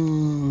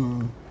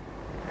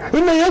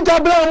ina ye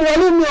Abraham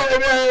wale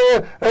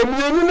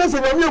mi na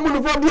se nyame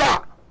mu fo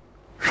bia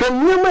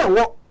hwemie ma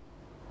wo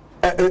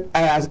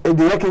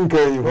de yakin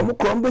kai wo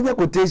ko mbenya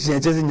quotation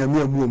cheze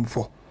nyame amu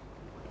fo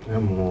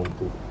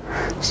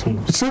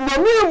si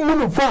nyame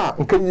mu fo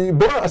nkan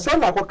bo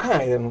asala ko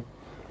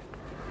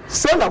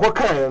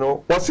kan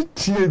no wasi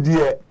tie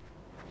die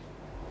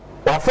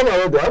wa fa na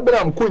wo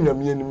Abraham ko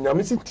nyame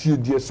nyame si tie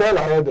die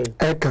sala wo de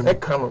eka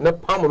no ne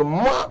pam no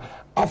ma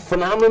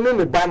afana no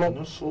ne ba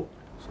no so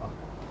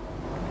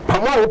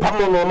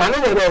pamo no ma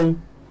ne re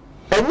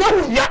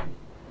enye ya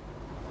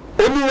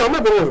eni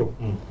nyame bere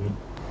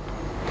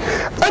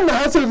and the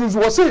houses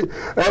was say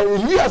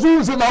Elias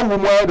who say na wo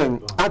mo den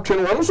atwe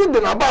no so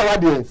de na ba wa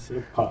de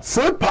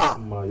sepa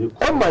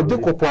e ma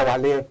Jacob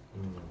wale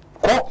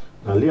ko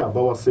na Elia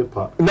ba wa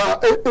sepa na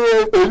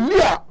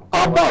Elia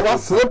aba wa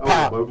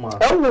sepa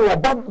e wo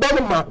ba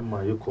belma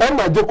e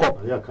ma Jacob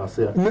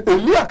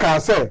Elia ka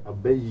say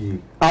abayi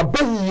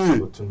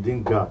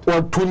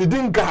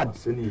tunidin god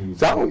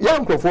sa ya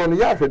nkrofo no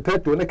ya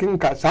hweteto ne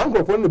kinka sa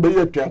nkrofo no be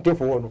ya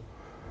tuatefo no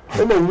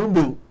e na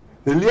Ruben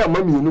Elia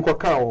mami enu kwa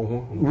kan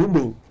ho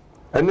Ruben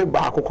ene ba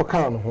akokọ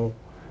kan ho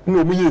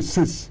na omu ye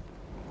 6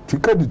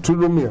 tika di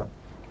tulomia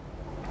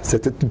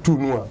setetu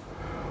no a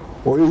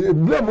o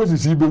bla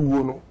Moses ibe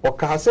wuo no o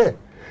ka se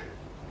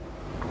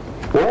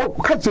o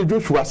ka che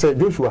Joshua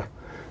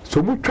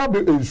so mu twa be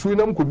ensu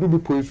na mkodu bi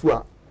po ensu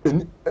a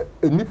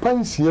enipa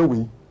nsia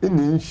we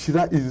eni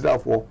nhira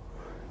Israelfo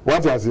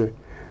what ya say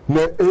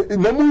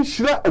na mu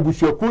nhira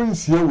abusuaku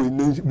nsia we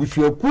na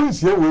busuaku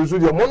nsia we so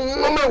de mo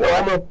no me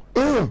wo mo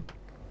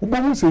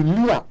ubomu se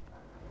Elia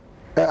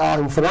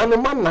amfra no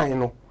man nine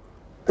no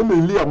e me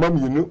Elia mam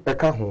yinu e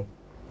ka ho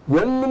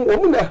wenum o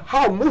mu na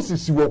how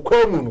Moses wo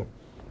kwamu no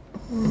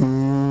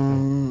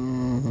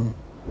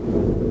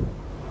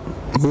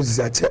Moses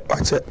ache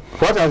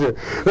what I say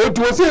it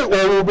was say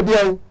o be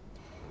dey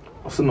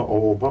so no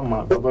o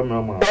bama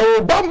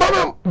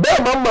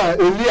mama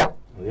Elia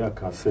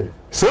ka say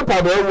se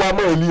pa be wa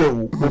ma Elia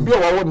wo obi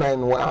wa wo nine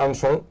no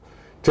anson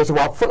chese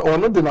wa fa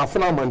ono de na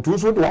fana man tu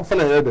so de wa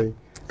fana ye den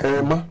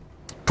ma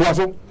to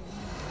aso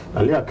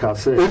Elia ka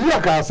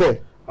say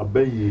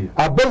abayi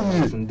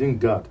tundin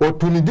God o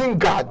tunidin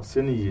God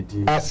aseni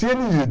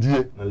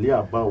yedie na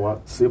Elia ba wa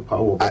se pa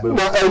wo ba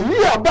na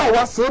Elia ba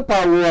wa se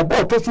pa wo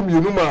ba to so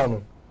mienu ma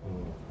no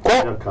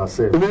ko ka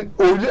say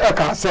Elia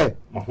ka say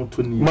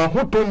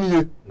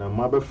mahotoni na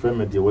ma ba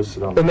frem de wo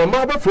shira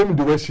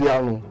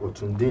no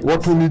o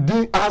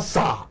tunidin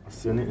asa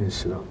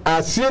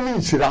aseni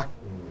nshira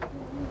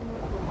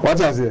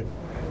what I say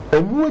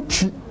enu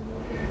achi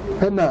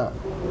na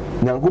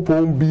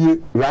nyankopon bie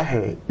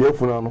Rahel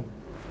yefuna no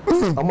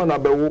amana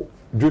bewo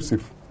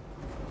Joseph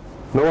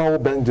na wa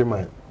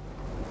Benjamin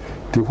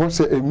ti ho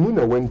se emu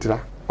na wentra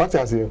what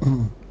I say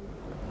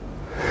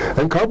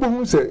en ka bo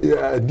hu se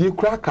di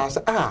kra ka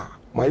se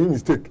my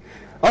mistake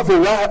afa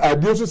wa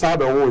adi so sa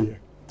be wo ye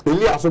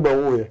Elia so be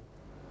wo ye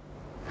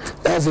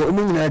as o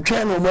mu na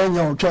twa no ma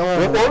nya o twa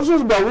wo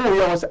so be wo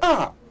ye was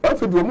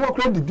afa di mo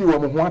kra didi wo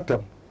mo ho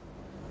atam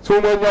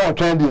so mo nya o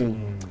twa di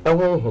e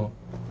ho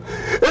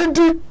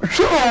enti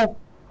show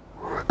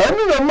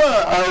ani na ma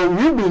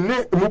we ni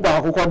mu ba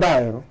akoko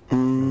dai no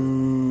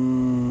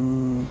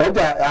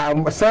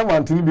eja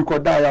servant ni bi ko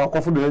dai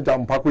akofo do eja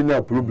mpa ko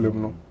nya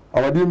problem no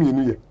awade mi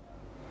ni ye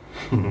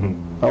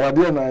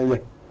awade na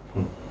ye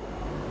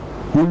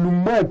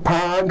wuluma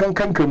pa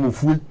gankan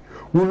kamufu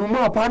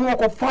wuluma pa na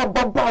ko fa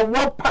baba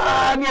wa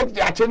pa ni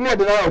ya che ne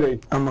de na re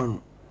aman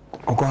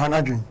oko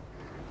hanadwin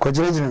ko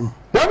jirejire no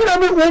na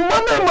mi wo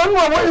manu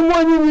awon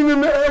imu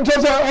ni je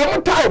se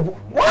o type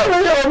why we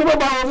you no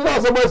ba ho na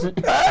so basi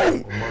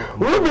hey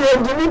we be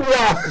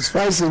individual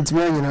spice into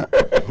me na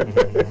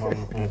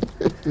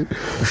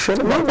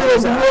shele ma be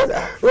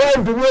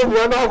we do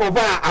we na ko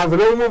fa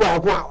avre mu ba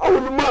ko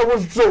wuluma wo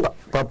so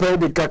papa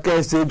de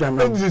kaka se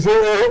dana e se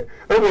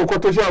e mo ko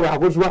to sha ba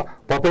ko so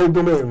papa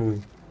do me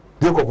nu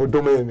de ko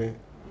do me ni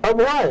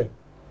why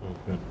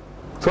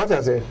so what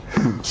I say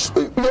you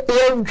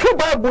should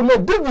Bible no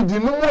David no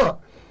mo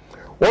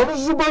wonu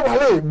su ba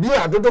wale bi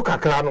adodo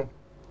kakra no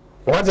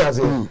what I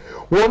say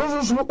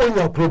wonu su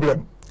onya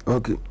problem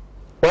okay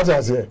what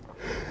I say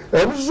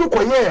enu su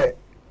koye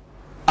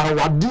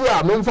awade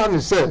a memfa ni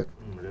say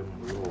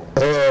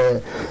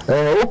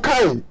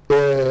okay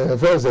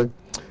first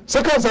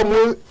second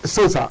Samuel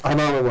says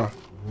anama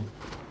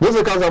this is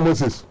Second Samuel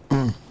 6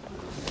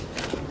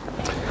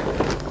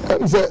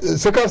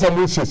 Second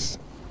Samuel 6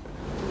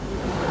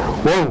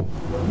 1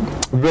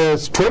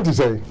 verse 20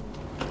 say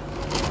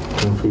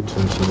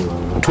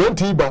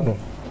 20 bano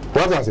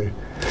what I say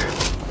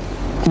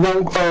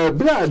now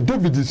bra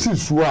David si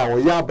so a o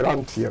ya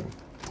brantie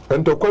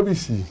ento kwa bi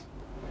si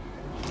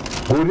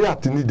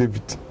Goliath ni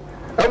David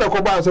ana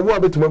ko ba se wo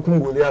abetuma kum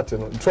Goliath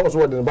no so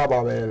so de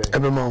baba ba ele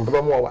ebe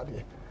mo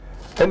wade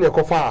ene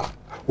ko fa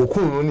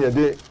okun no ne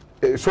de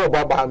so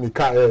baba mi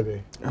ka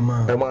ele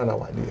ema na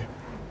wade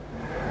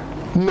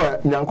na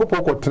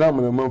nyankopɔ ko tena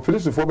amana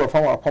filisifo be fa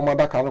wa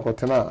pamada ka no ko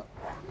tena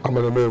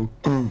amana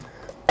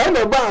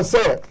ene ba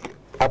se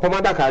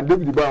apamada ka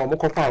David ba mo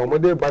ko fa mo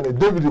de ba ne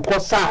David ko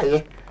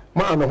saaye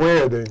ma na ho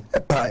ye de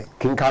pai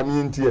kinka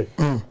mi ntie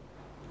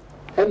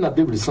ena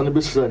David san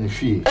be shira ni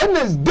fie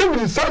ena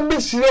David san be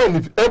shira ni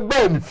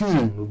eba ni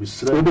fie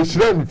be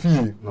shira ni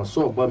fie na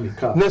so ba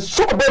mika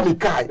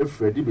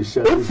Efredi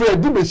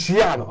be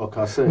shira no o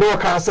ka se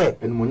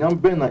en munyam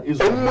ben na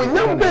Israel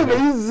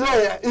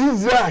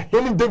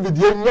heli David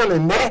ye nyane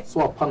ne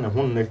so apa ne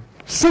ho ne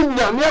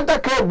sinya ne da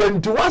ka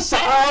bantu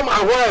wasam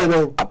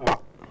ahwere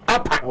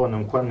apa o na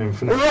nkwa ne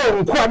mfina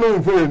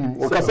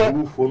o ka se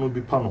hufo no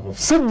bi pa no ho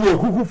sinya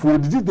hufo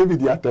didi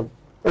David atam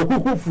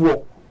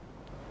hufo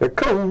e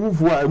ka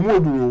hufo a emu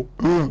oduro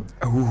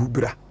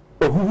ahuhubra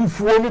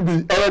hufuo no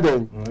bi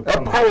eden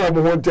power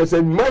mo ho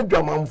tese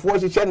madwamanfo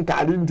hye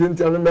ntare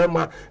ntente no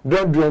mema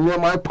dodro no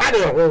ma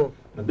pare ho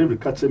na David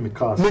kache mi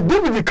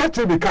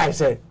car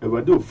say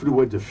ewade ofiri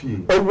waje fie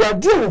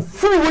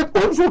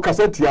onso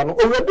kasetia no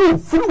ewade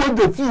ofiri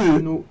waje fie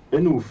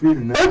ene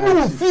ofiri na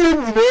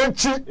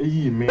echi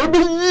eyi me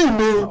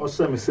o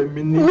se me se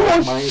mi ni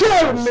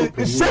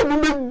se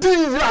me di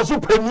aso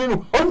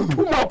panino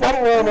onto ma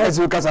paro na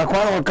se kasakwa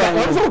o kan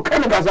onso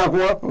kan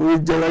kasakwa o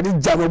jela ni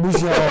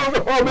jamabushi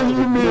o be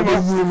yi me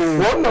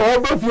won na o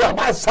be fie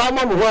aba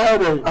sama mo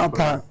ho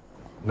apa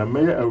na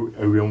meya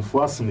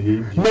awiamfo asen ye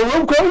bi na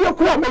won ko ye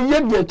kura na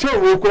ye de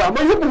chewo kura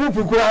ma ye bu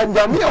fi kura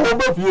njam ya wo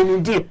ba fie ni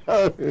ndi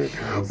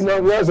na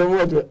wo se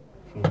mo de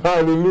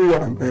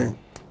hallelujah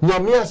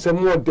nyame asem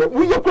wo de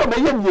wo ye kura na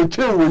ye ye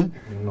chewo yi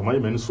na ma ye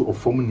men so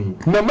ofom ni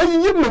na ma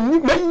ye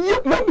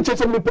me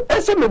cheche me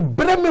ese me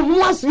bre me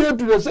ho ase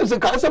edu se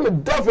ka ese me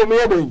da fo me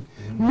ye den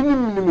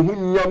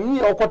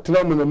nyame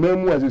akotra me na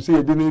mamu ase se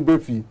ye de ni ba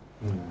fi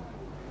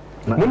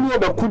Muni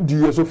oda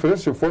kudi so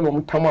fese fo no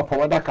mtama pa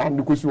wada ka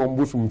ande kosi wo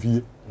mbosum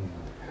fie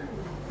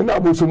na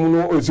abosum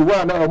no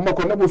osiwa na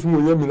mako na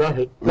bosum nya mi na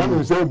he na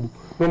no sebu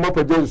no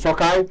mapa je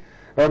sokai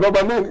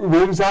baba na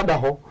we nsa da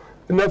ho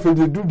na fe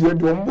de du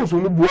de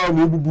mbosum no bua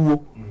na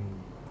ebubuo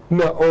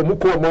na o mu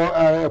ko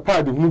mo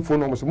pad hu fo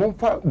no mo se mo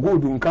fa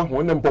gold nka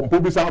ho na mpompo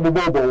bi sa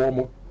abobo wo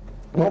mo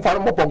no fa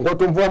mo pompo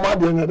to fo ma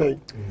de nya dai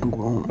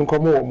nko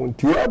mo wo mo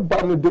ntia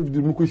ba no David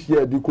mu ko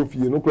hia di Kofi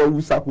no kra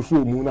wusa ko so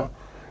mu na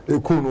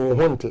ekunu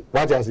honte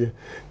wajase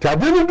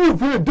tabeni du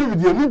fi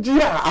David ye ni ji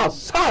a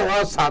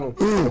asawa asa no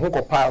ho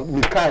ko pa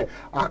Mikai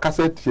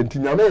akasa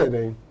tiantinya na ye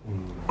den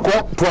ko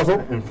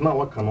toaso enfna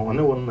waka no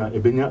one won na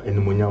ebenya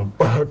enimonyam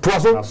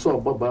toaso na so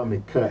baba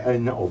Mikai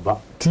anya oba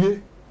tie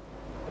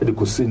e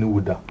ko se ni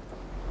wuda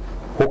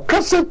o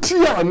kasa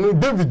tia no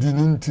David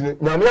ni ntine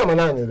nyame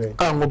amana anya den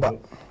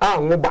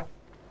anwoba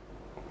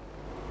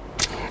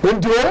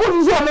ndi o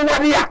nzo mo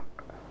wade ya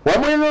wo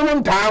mo no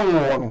ntaa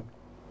wo no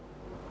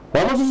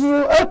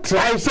Wamusu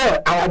try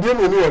say awade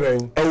no ni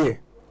ren eye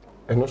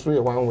eno so ye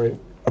one way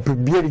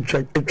apebia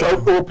etwa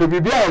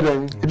opebia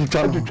ren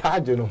etwa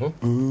age no ho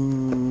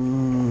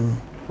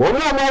wonu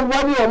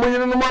amawade o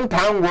moyene no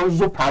mantan wo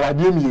zo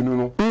parade mienu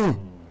no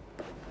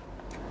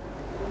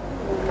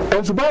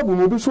enso babu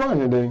no bi so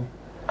anye den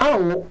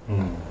awo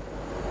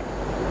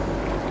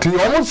ti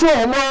omo so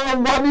omo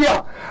wade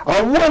a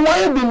awo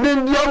waye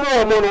binden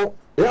dia no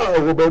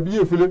ya wo babi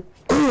efile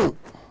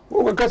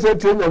wo ka say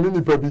tie nyame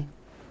ni pabi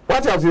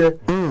what is here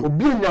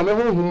obi nyame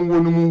honhom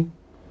wonumu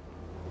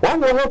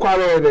wan wo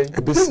kware dey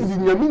ebesi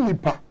nyame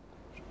nipa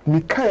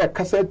Mikai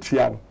akasa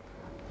tia no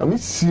ami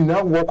si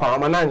na wo kwa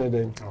amananye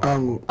den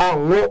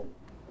anwo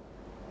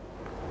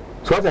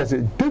so what I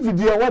say David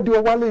ya wade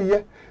wale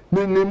ye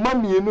ne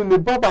mamienu ne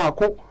baba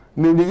ako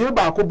ne ye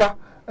ba ako ba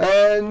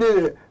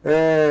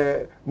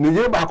ne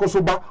ye ba ako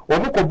so ba wo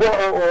ko bo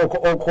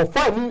ko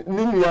fa ni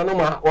nua no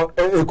ma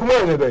ekuma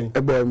ne den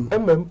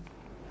emem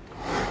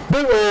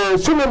de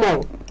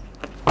Solomon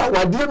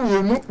awade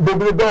mienu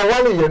bebrebe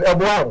wale ye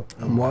eboa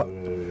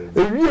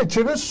ewie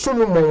chere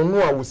Solomon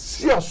no a wo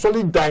si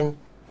asoli dan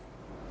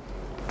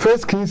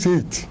 1 Kings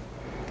 8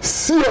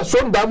 si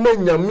asonda ma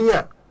nyame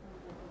a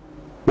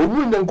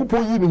onu nyankopo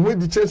yi ne ho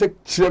di chere se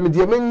chere me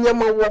de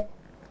manyama wo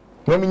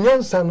na me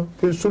nyansa no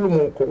fe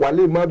Solomon ko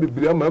wale ma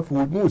bebre ama fu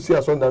wo si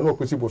asonda no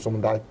ko si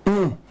bosom dan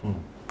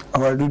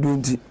awade do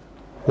nti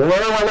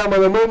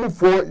wala ma mu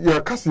fo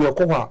ya kase ya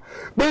ko ha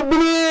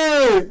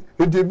bebre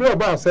e de bra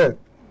ba se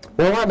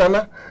wa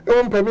dana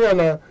e mpemi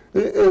na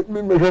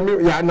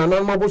me ya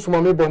nana ma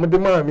bosoma me bo me de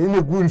ma me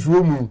ne gu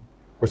nsuo mu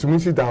o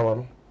si dawa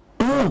no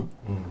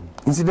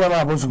nsi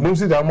dawa bosom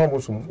nsi dawa ma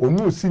bosom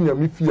onu osi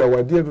nyame fi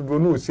awade dodo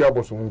no osi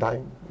abosom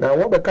dan na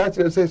wo be ka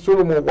kire se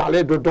Solomon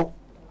wale dodo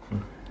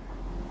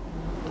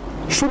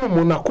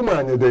Solomon na kuma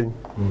anya den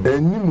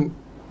enimu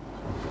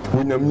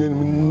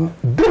wonyam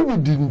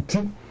David nti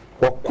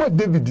wakwa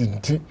David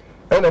nti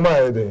ena ma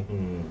ya den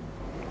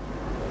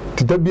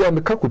Tidabia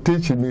me ka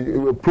kotechi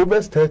me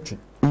Proverbs 30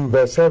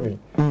 verse 7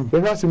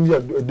 when I see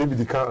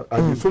David can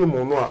and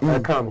Solomon no I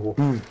can ho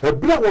e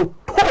bia wo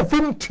to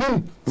film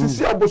team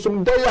sisi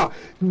abosom daya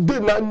de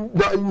na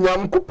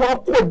nyam ko pa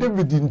ko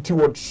David nti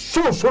wo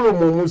so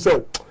Solomon no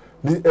say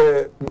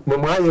the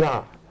mama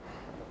ira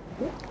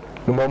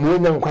no mama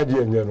nya nkwaje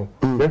enye no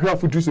e hwa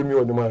futu se mi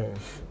o de ma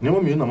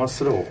nyama mi na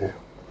masere wo ho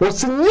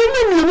wasi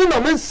nyama mi na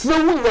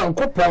masere wo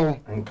nyankopon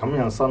enkame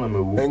ansa na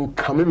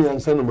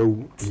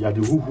mawu ya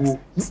de huhu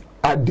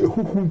ade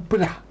huhu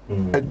bra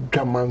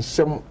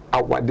adwamansem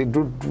awade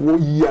dodo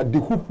ya de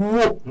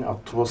huhu ni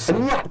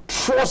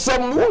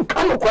atrosem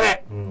nka no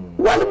kore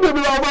wale bebe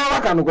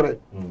wa ka no kore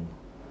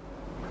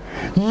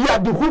ya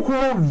de huhu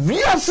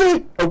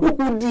viase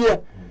huhu die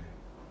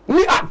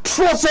ni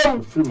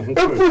atrosem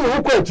efu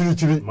no ko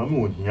chirichiri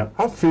mama ohia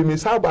afemi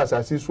saba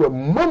asase so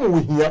mama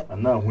ohia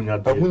ana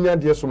ahunya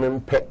de so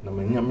mempe na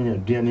manyame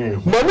aduane ahi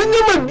mama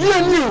nyama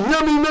aduane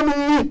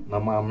ahi na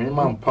maame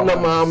mampa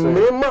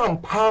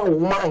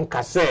ma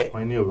nkase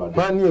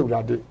mani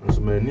ewrade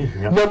nso mani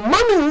hia na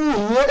mani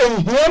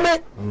hia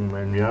me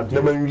manuade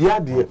na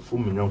manuade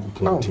fum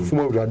nyankopon tin fum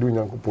ewrade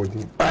nyankopon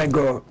tin my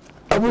god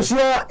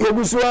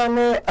yebusuwa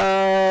ne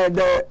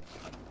the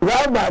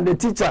rabbi the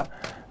teacher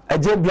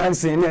aje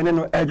blansin ne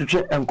no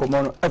edwetwe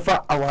enkomo no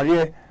efa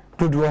aware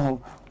dodo ho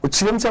o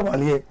chirem sa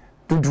aware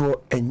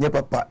dodo enye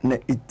papa na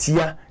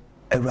etia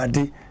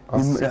ewrade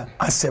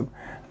asem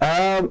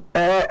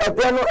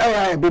no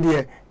aya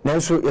ebedie na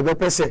nso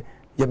yebepese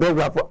yebe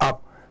wrap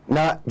up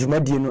na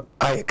jumadie no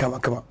aye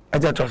kama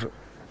aja to so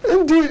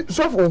ndi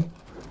sofo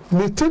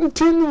ni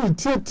tenten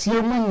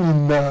tie mu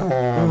nyina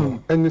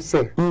eni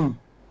se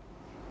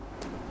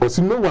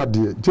osime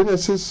wade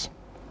Genesis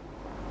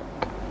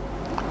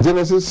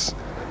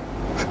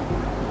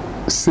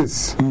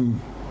 6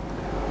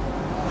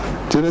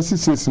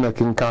 Genesis 6 na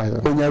kinka he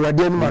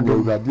onyawade no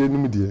madom onyawade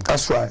no die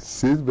that's right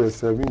 6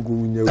 verse 7 go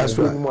onyawade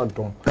no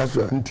madom that's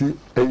right nti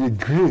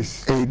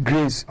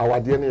grace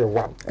awade no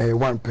ye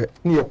one pe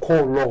ni ye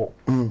call law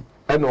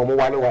and omo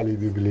wale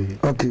bibili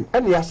okay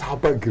and ya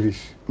saba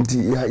grace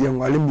nti ya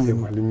nwale miye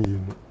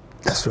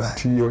That's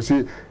right. You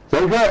see,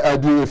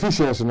 the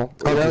Ephesians, no?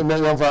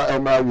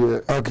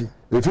 Okay.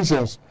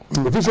 Ephesians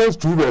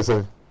 2 verse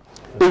 8.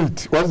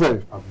 What's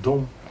that?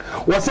 Adom.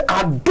 What's it?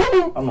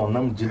 Adom.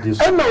 And did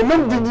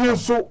you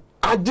so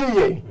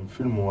agyapong.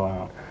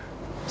 Film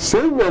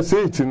 6 verse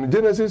 8,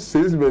 Genesis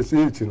 6 verse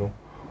 8, no.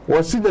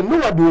 Was it the no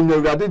one doing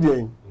your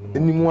daddy?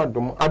 Any more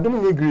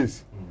Adom in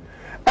grace.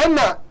 And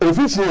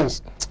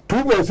Ephesians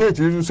 2 verse 8,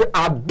 you say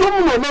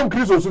Adom no name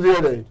Christ also the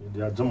other.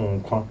 The Adom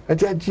and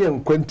the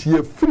agyapong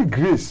 20 free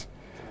grace.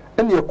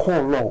 And you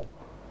call law.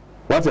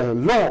 What's a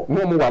law?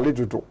 No more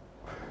little do.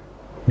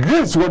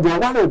 Grace what you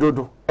want to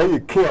do. And you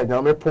care,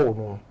 now me poor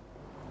no.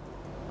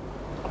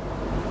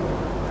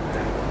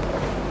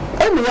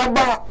 And you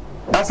about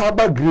that's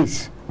about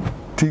grace.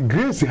 The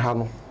grace you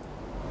have.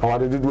 How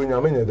did you do in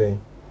your many day?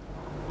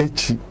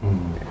 Echi.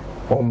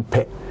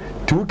 Pet.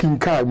 2 King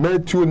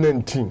Matthew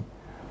 19,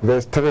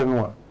 verse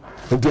 31.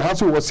 And the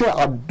house was say,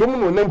 I don't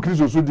know name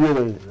Christ also dear.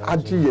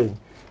 Agyapong.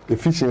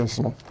 Ephesians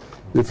no.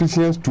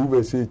 Ephesians 2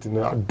 verse 8.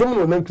 I don't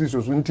know name Christ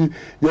also.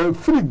 You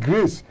free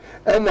grace.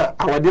 And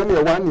our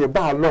dear 1 year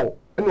bar law.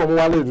 And no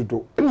more to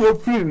do. And you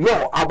free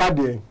law about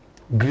the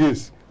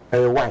grace.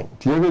 Wine.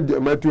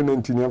 Matthew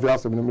 19,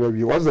 what's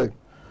that?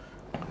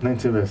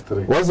 19 verse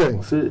 3. What's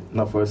that? See,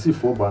 now for a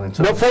C4 banner.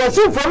 The for a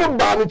C4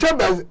 banner,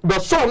 the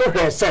son of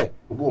her say.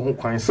 Who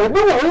can say?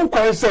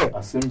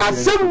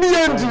 Assembly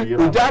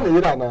engine, Johnny,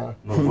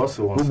 no, what's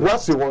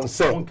the one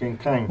say? Monkey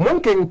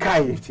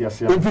kind. If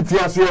it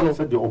is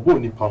said the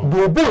Oboni Pano, the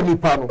Oboni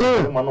Pano,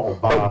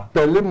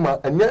 Belima,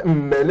 and yet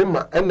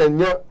Melima, and then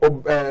yet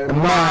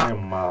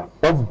Ma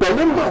of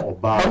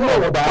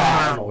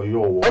Belima, or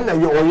your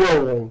and your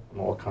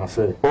no can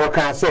say, or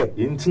can say,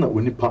 Intimate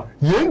Winnipa,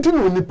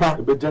 Winnipa,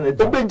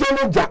 the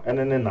Bejan Jack, and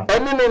then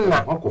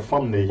Uncle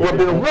family, or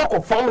the walk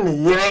of family,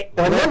 yet,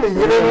 and then the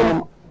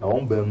year. I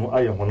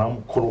am when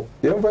I'm cold.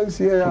 That's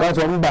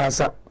on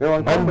Bassa.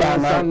 On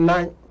Bassa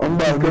 9. On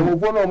Bassa,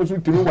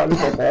 almost to know what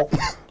it's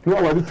no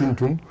one to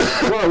Tuntum.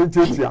 No, it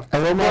is here. I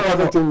don't know what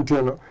the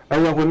Tintin. I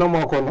have no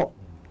more corner.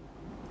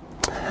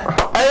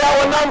 I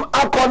have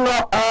no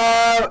corner.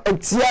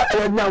 It's here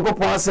and now go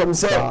past them.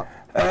 Say,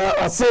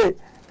 I say,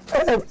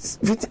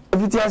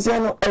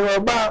 Vitiasiano,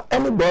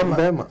 any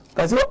Bema.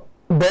 That's what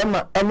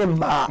Bema, any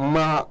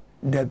Ma,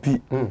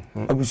 Depi,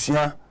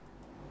 Abusia.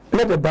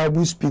 Let the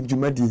Bible speak to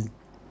me.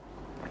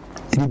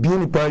 In the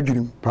being a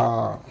paradigm,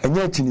 and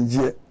yet in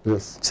the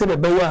yes, said a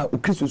bear,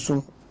 Christus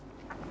soon.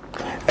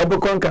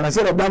 Ebocon can I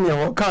said a banner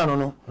or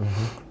canon.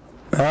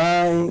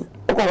 I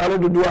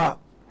do do.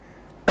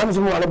 I'm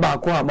some more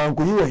about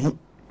Uncle you were he.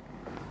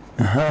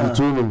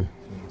 Told me,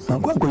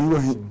 Uncle you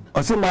were he.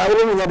 I said my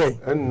own day,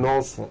 and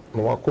no,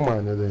 no, come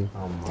on a day.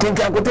 Think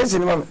I could tell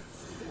you.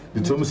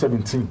 You told me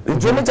 17. You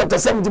told me chapter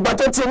 17, but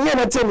 10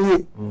 years, 10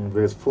 years.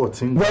 Verse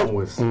 14.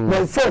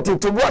 Well, 14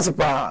 to what's a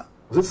power.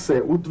 This say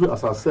Udru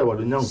as I say what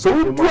the young so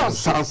Udru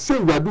as I say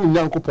we do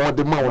young couple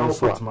the man now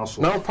fatna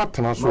so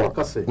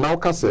now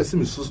ka say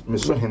me so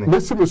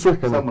hene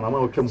sama na ma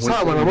otwam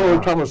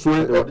so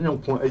the young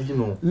pon ayi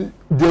no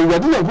the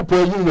young couple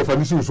ayi no fa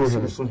ni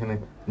so hene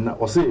na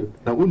o say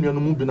na onua no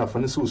mu bi na fa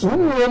ni so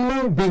onua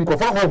no bi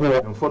nkofa hoho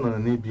enfo na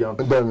na bia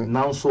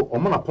now so o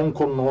ma na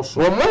ponko no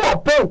so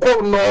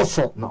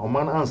na o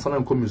ma na ansa na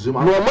nko museum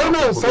na o ma na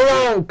ansa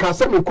ka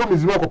say me ko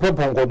museum ko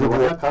ponko do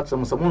ya ka tell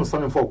me say mo ansa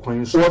na fo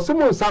kwan so o say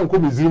mo ansa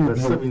nko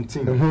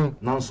 17.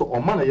 Now so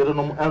Omana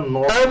Yerenom and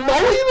no,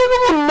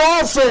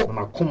 and so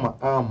na kuma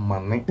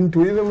amane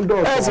into even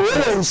do as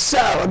well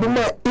shower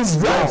the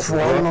Israel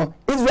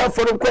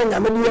for the Queen. I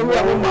mean,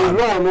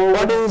 no,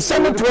 what in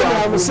 7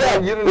 am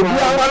say, you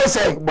want to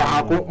say,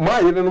 Baco,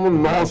 my Yerenom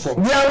no, so you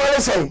want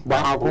to say,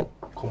 Baco,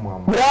 come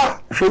on,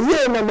 for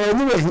you, my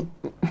man.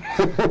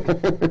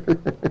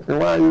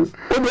 Why you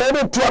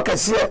the truck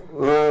is here?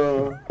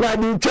 Why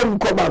do you come?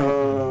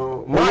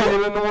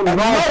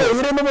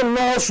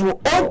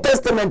 Old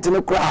Testament in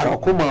the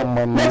crowd. Come on,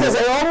 man. Let us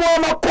say,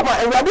 oh, come on,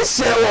 and Rabbi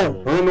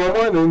Shell. And no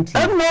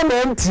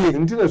empty.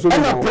 And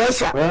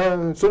pressure.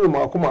 So,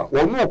 Marcoma,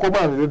 one more come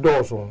on the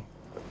door. So,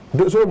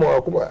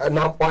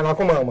 now, why not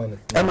come on, money?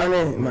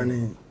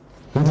 Money.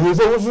 You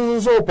say,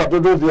 so, but do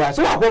the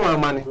so I come on,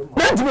 money.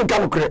 Let me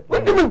come correct.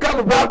 Let me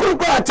come back.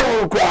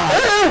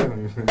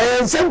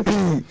 And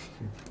simply,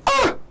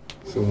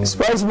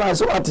 spice my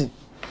swati.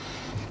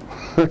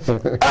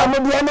 I'm a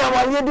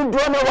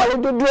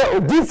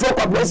do different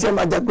publishing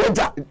my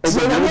Jaguar.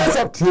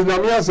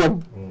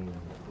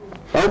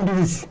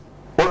 Andrews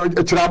or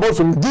a trouble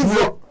some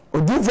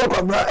different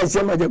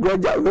publishing my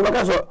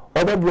Jaguar.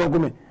 Other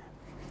broken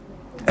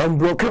and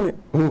broken.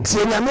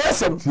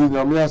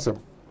 Sienamiasam.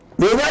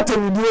 They got to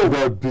be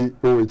about be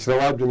which I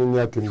have been in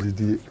that and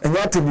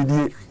that to be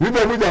you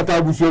don't need that I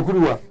was your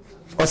crew.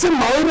 Or some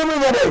my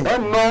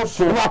and no,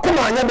 so I come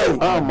on your day.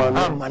 Ah,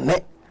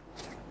 man.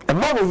 A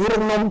mother, you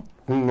don't know.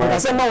 I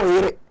said, no,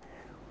 you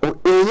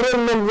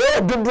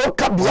don't do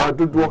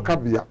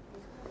cabia.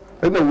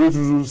 And I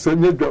was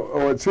send it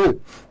or say,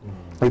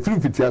 I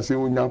think it has a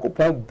young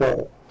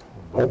ball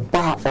or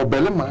bar or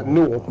bellema,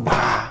 no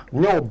bar,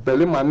 no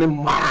bellema,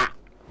 ma.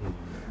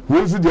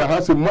 we see the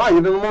house my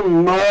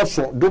no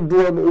so do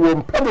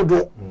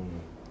pedo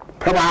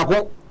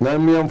pebaako na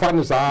me mfa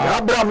no saa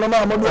Abraham no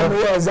ma mo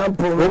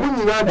example no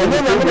nyina de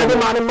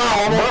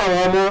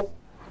ma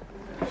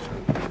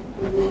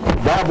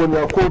Bible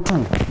na quote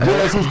 2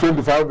 Genesis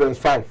 25 verse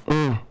 5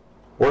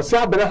 o se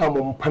Abraham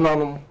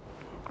mpananom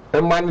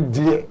e man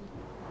die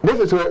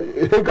ne se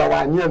he ga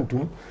wa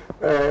nyantum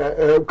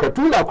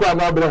katula kwa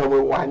na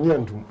Abraham wa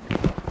nyantum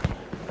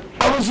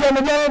abusia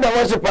me dey da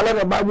worship ala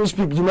the Bible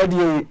speak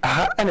jumadi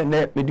aha ene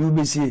na me di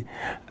ubesi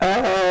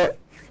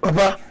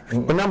papa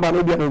my number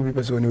no be no be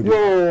person no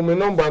yo my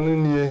number no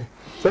nie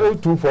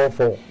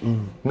 0244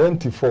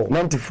 94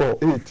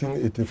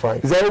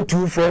 1885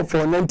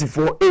 0244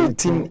 94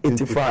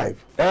 1885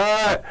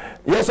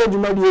 yes o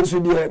jumadi yesu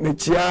die me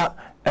chia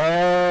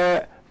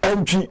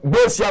entry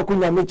base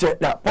akunya meche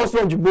da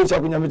pastor entry base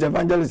akunya meche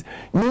evangelist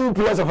new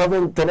pillars of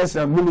heaven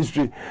international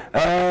ministry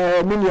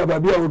mini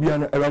ababia obi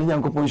an erani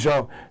yankopon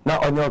show na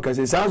onyo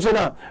kase sanso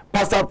na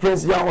pastor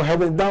prince ya o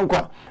heaven down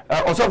kwa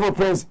also for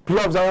prince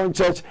pillar of zion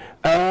church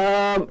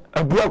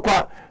abua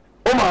kwa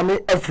o mame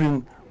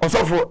efrim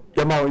also for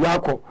yama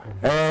yako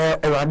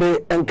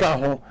erade enka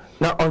ho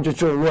na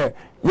onchocho we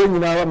ye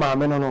nyina ya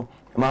mame no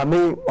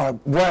mame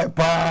boy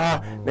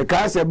pa me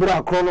ka se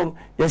bra kronom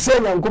ye se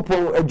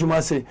nyankopon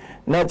adwuma se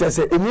na cha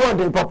se emu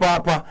ode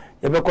papa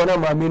ye be kona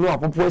mame no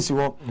apopo asi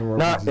ho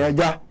na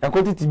eja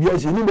yakoti tibia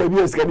se ni ba bi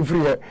esika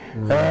free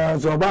he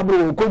so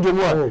babro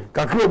kodwomu a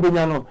kakra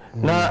obenya no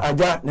na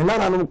aja ne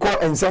nananom ko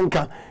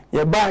ensenka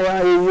ye ba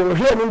ya ye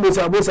hwe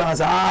no bosa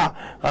asa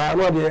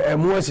no de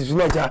emu asisu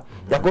na cha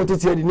yakoti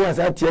tie di ni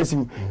asa tie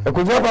asim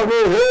ekojaba go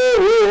he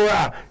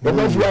ye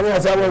ba fi ani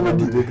asa wa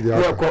medi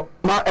ye ko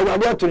ma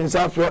ewade ato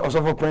nsa afre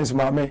osofo prince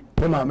mame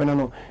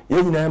no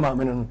ye nyina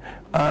mame no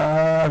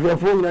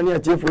afefo nyina ni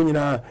atiefo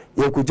nyina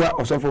ye kuja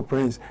osofo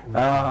prince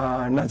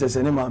na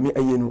chese ne mame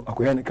ayenu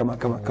akoya ne kama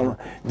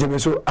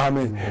jemeso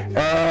amen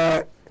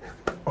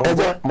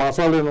eja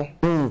masole no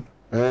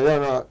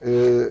na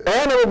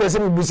be se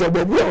bisa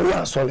be bi o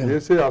ya asole ye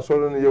se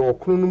asole no ye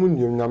okunu no mu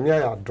nyam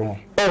ya adom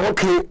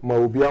okay ma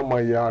obi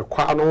ama ya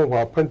kwa no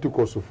ho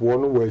Pentecost fo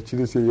no wa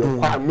chiri se ye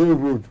kwa main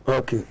road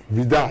okay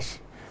vidash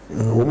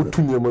wo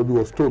mutu nyama bi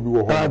wo store bi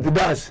wo ho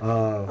vidash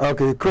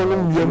okay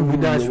kronom yam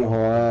vidash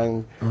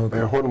ho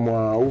ho no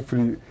ma wo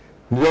free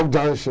New York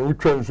Junction we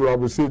train so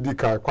abo se di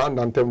ka kwa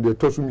ndantem de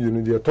tosum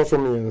yenu de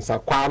tosum yensa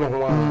kwa no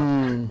ho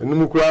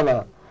enum kura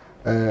na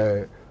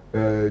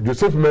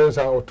Joseph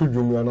Mensa or to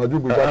Jumia na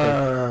Jubu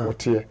Gata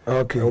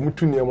okay o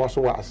mutu ne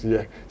maso wa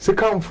ase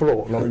second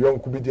floor na yon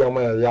ku bi dia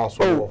ma ya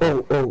so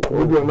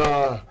o do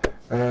na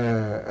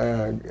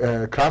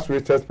class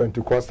rated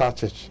Pentecostal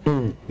church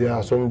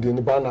yeah so ndi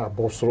ni ba na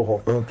bosoro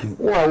ho okay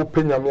wo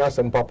penya me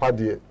asem papa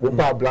de wo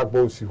ba black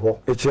ball si ho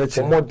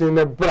e modern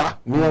ne bra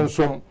ni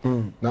nsom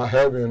na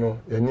heaven no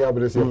yani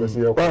abrese pese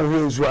ye kwa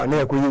yesu a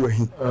na ekoyi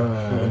wahi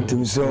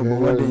ntim so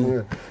bo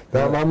wade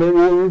da ma me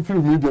wo fi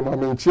mi de ma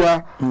me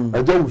ntia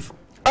agyawusu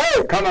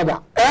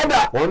Canada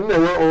Eda on ne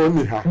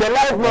ha the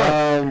life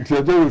man ntia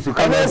agyawusu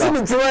Canada ene si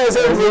ntia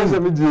se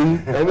mi di ene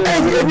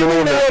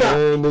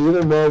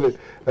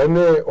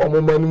ene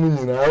omoma ni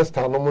nyina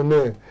Esther no mo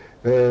ne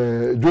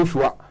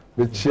Joshua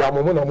be chia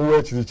mo na mo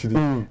wa chirichiri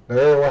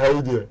wa ha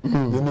ide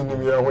ni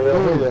ni ya ho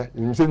ya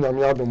imse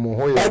nyame adom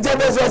ho ya eje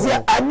be so se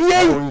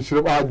adie onshire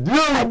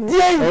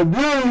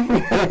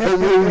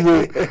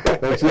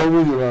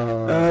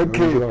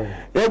okay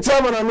ya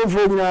chama na no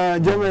fo nyina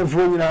jeme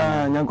fo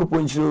nyina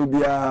nyankopon chire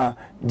obi a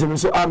jeme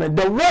so amen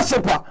the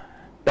worshiper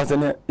that's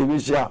an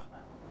ebishia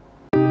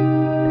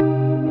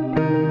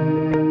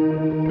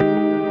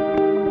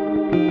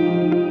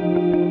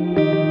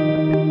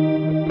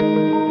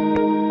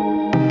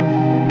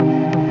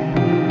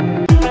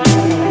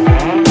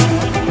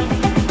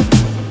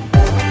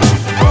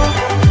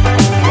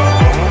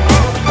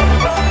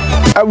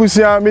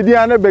abusia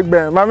media na big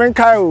ben mame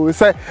kai o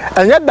se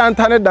enye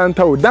dantane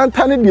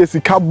de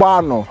sika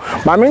ba no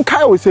mame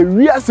kai o se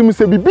wiase mu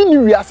se bibi ni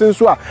wiase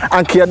nso a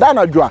anka ye da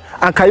na dwo a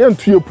anka ye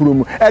ntuye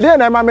puromu e de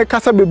na mame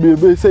kasa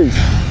bebebe se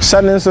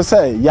sane nso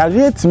se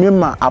yare etimi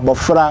ma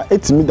abofra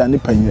etimi da ne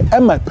panyi e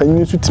ma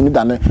panyi nso timi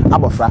da ne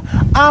abofra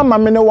a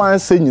mame ne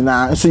wanse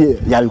nyina nso ye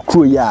yare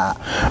kuro ya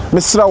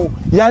mesrawo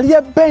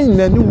yare ben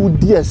na ni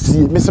wudi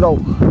asie mesrawo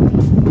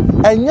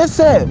enye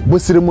se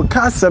bosiremu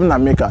kasem na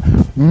meka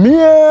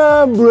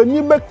mia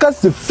broni beka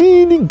se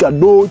fili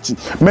gadochi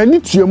mani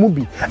tuemu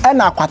bi e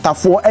na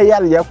akwatafo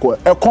eyare yeko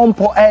e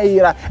kompo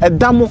eyira e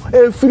damo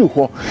e firi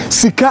ho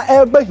sika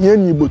e ba hia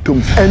ni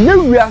botom enye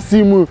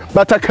wiase mu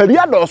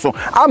batakaria doso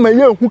ama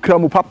ye hu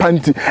kramu papa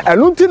nti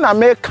enu nti na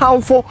me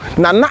kanfo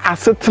na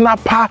asetena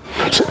pa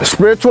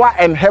spiritual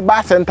and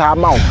herbal center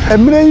amount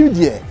emre yi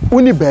die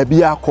uni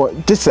baabi akọ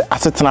dise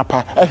asetena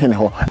pa ehene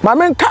ho ma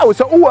men ka wo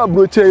se wo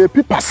abroche ye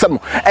pipasem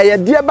eye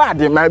die ba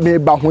de ma me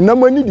ba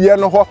honam ani die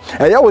no ho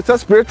ɛyɛ wo sɛ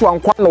spiritual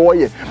nkwa na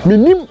wɔyɛ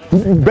menim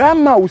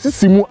bɛma wo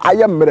sisimu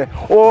ayɛ mmerɛ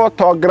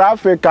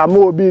orthographic ama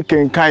obi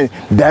kenkan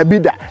dabi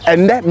da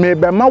ɛnɛ me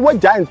bɛma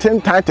wagya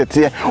ntentan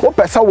teteɛ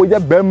wopɛ sɛ woyɛ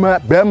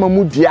bɛma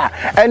mu dia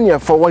ɛne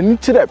ɛfa wani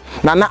kyerɛ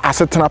na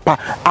asetena pa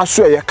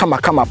aso ɛyɛ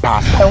kama pa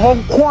ɛhɔ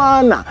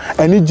nkwana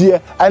anigye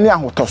ɛne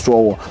ahotɔsoɔ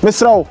wɔ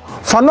mesrɛ wo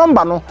fa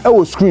number no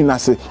ɛwɔ screen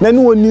ase na ne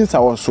woni nsa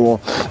wɔ so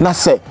na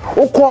sɛ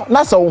wokɔ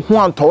na sɛ wo ho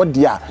antɔ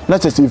dia na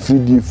sɛ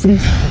free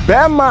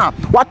bɛma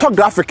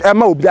orthographic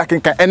ɛma obi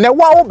akenkan ɛnɛ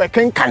wo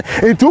bɛkenkan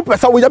nti wopɛ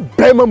sɛ woyɛ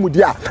bɛma mu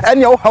dia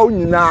ɛne wo haw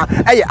nyinaa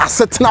ɛyɛ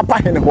asetena pa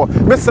hene hɔ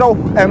mesrɛ wo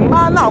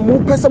ɛma na mo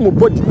pɛ sɛ mo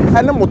body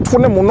ɛne mo to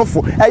ne mo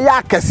nofo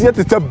ɛyɛ akɛseɛ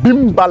te sɛ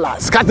beam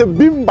balance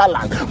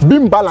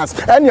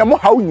ɛne mo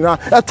haw nyinaa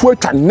ɛto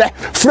atwa nɛ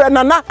frɛ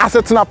na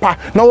asetena pa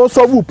na wo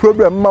solve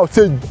problem ma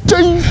say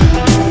jing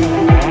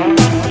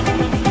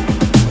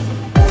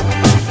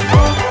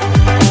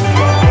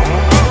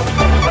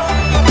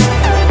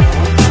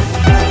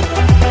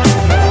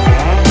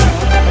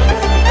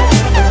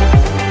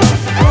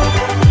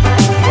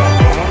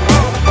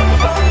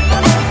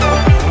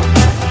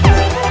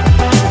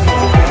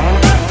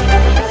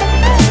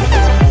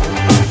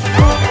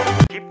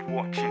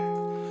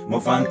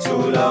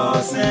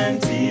Lordson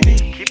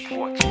TV. Keep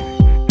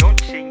watching,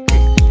 don't change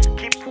it.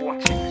 Keep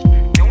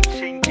watching, don't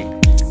change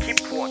it.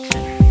 Keep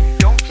watching,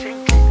 don't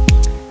change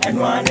it. And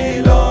one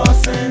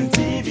Lordson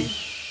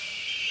TV.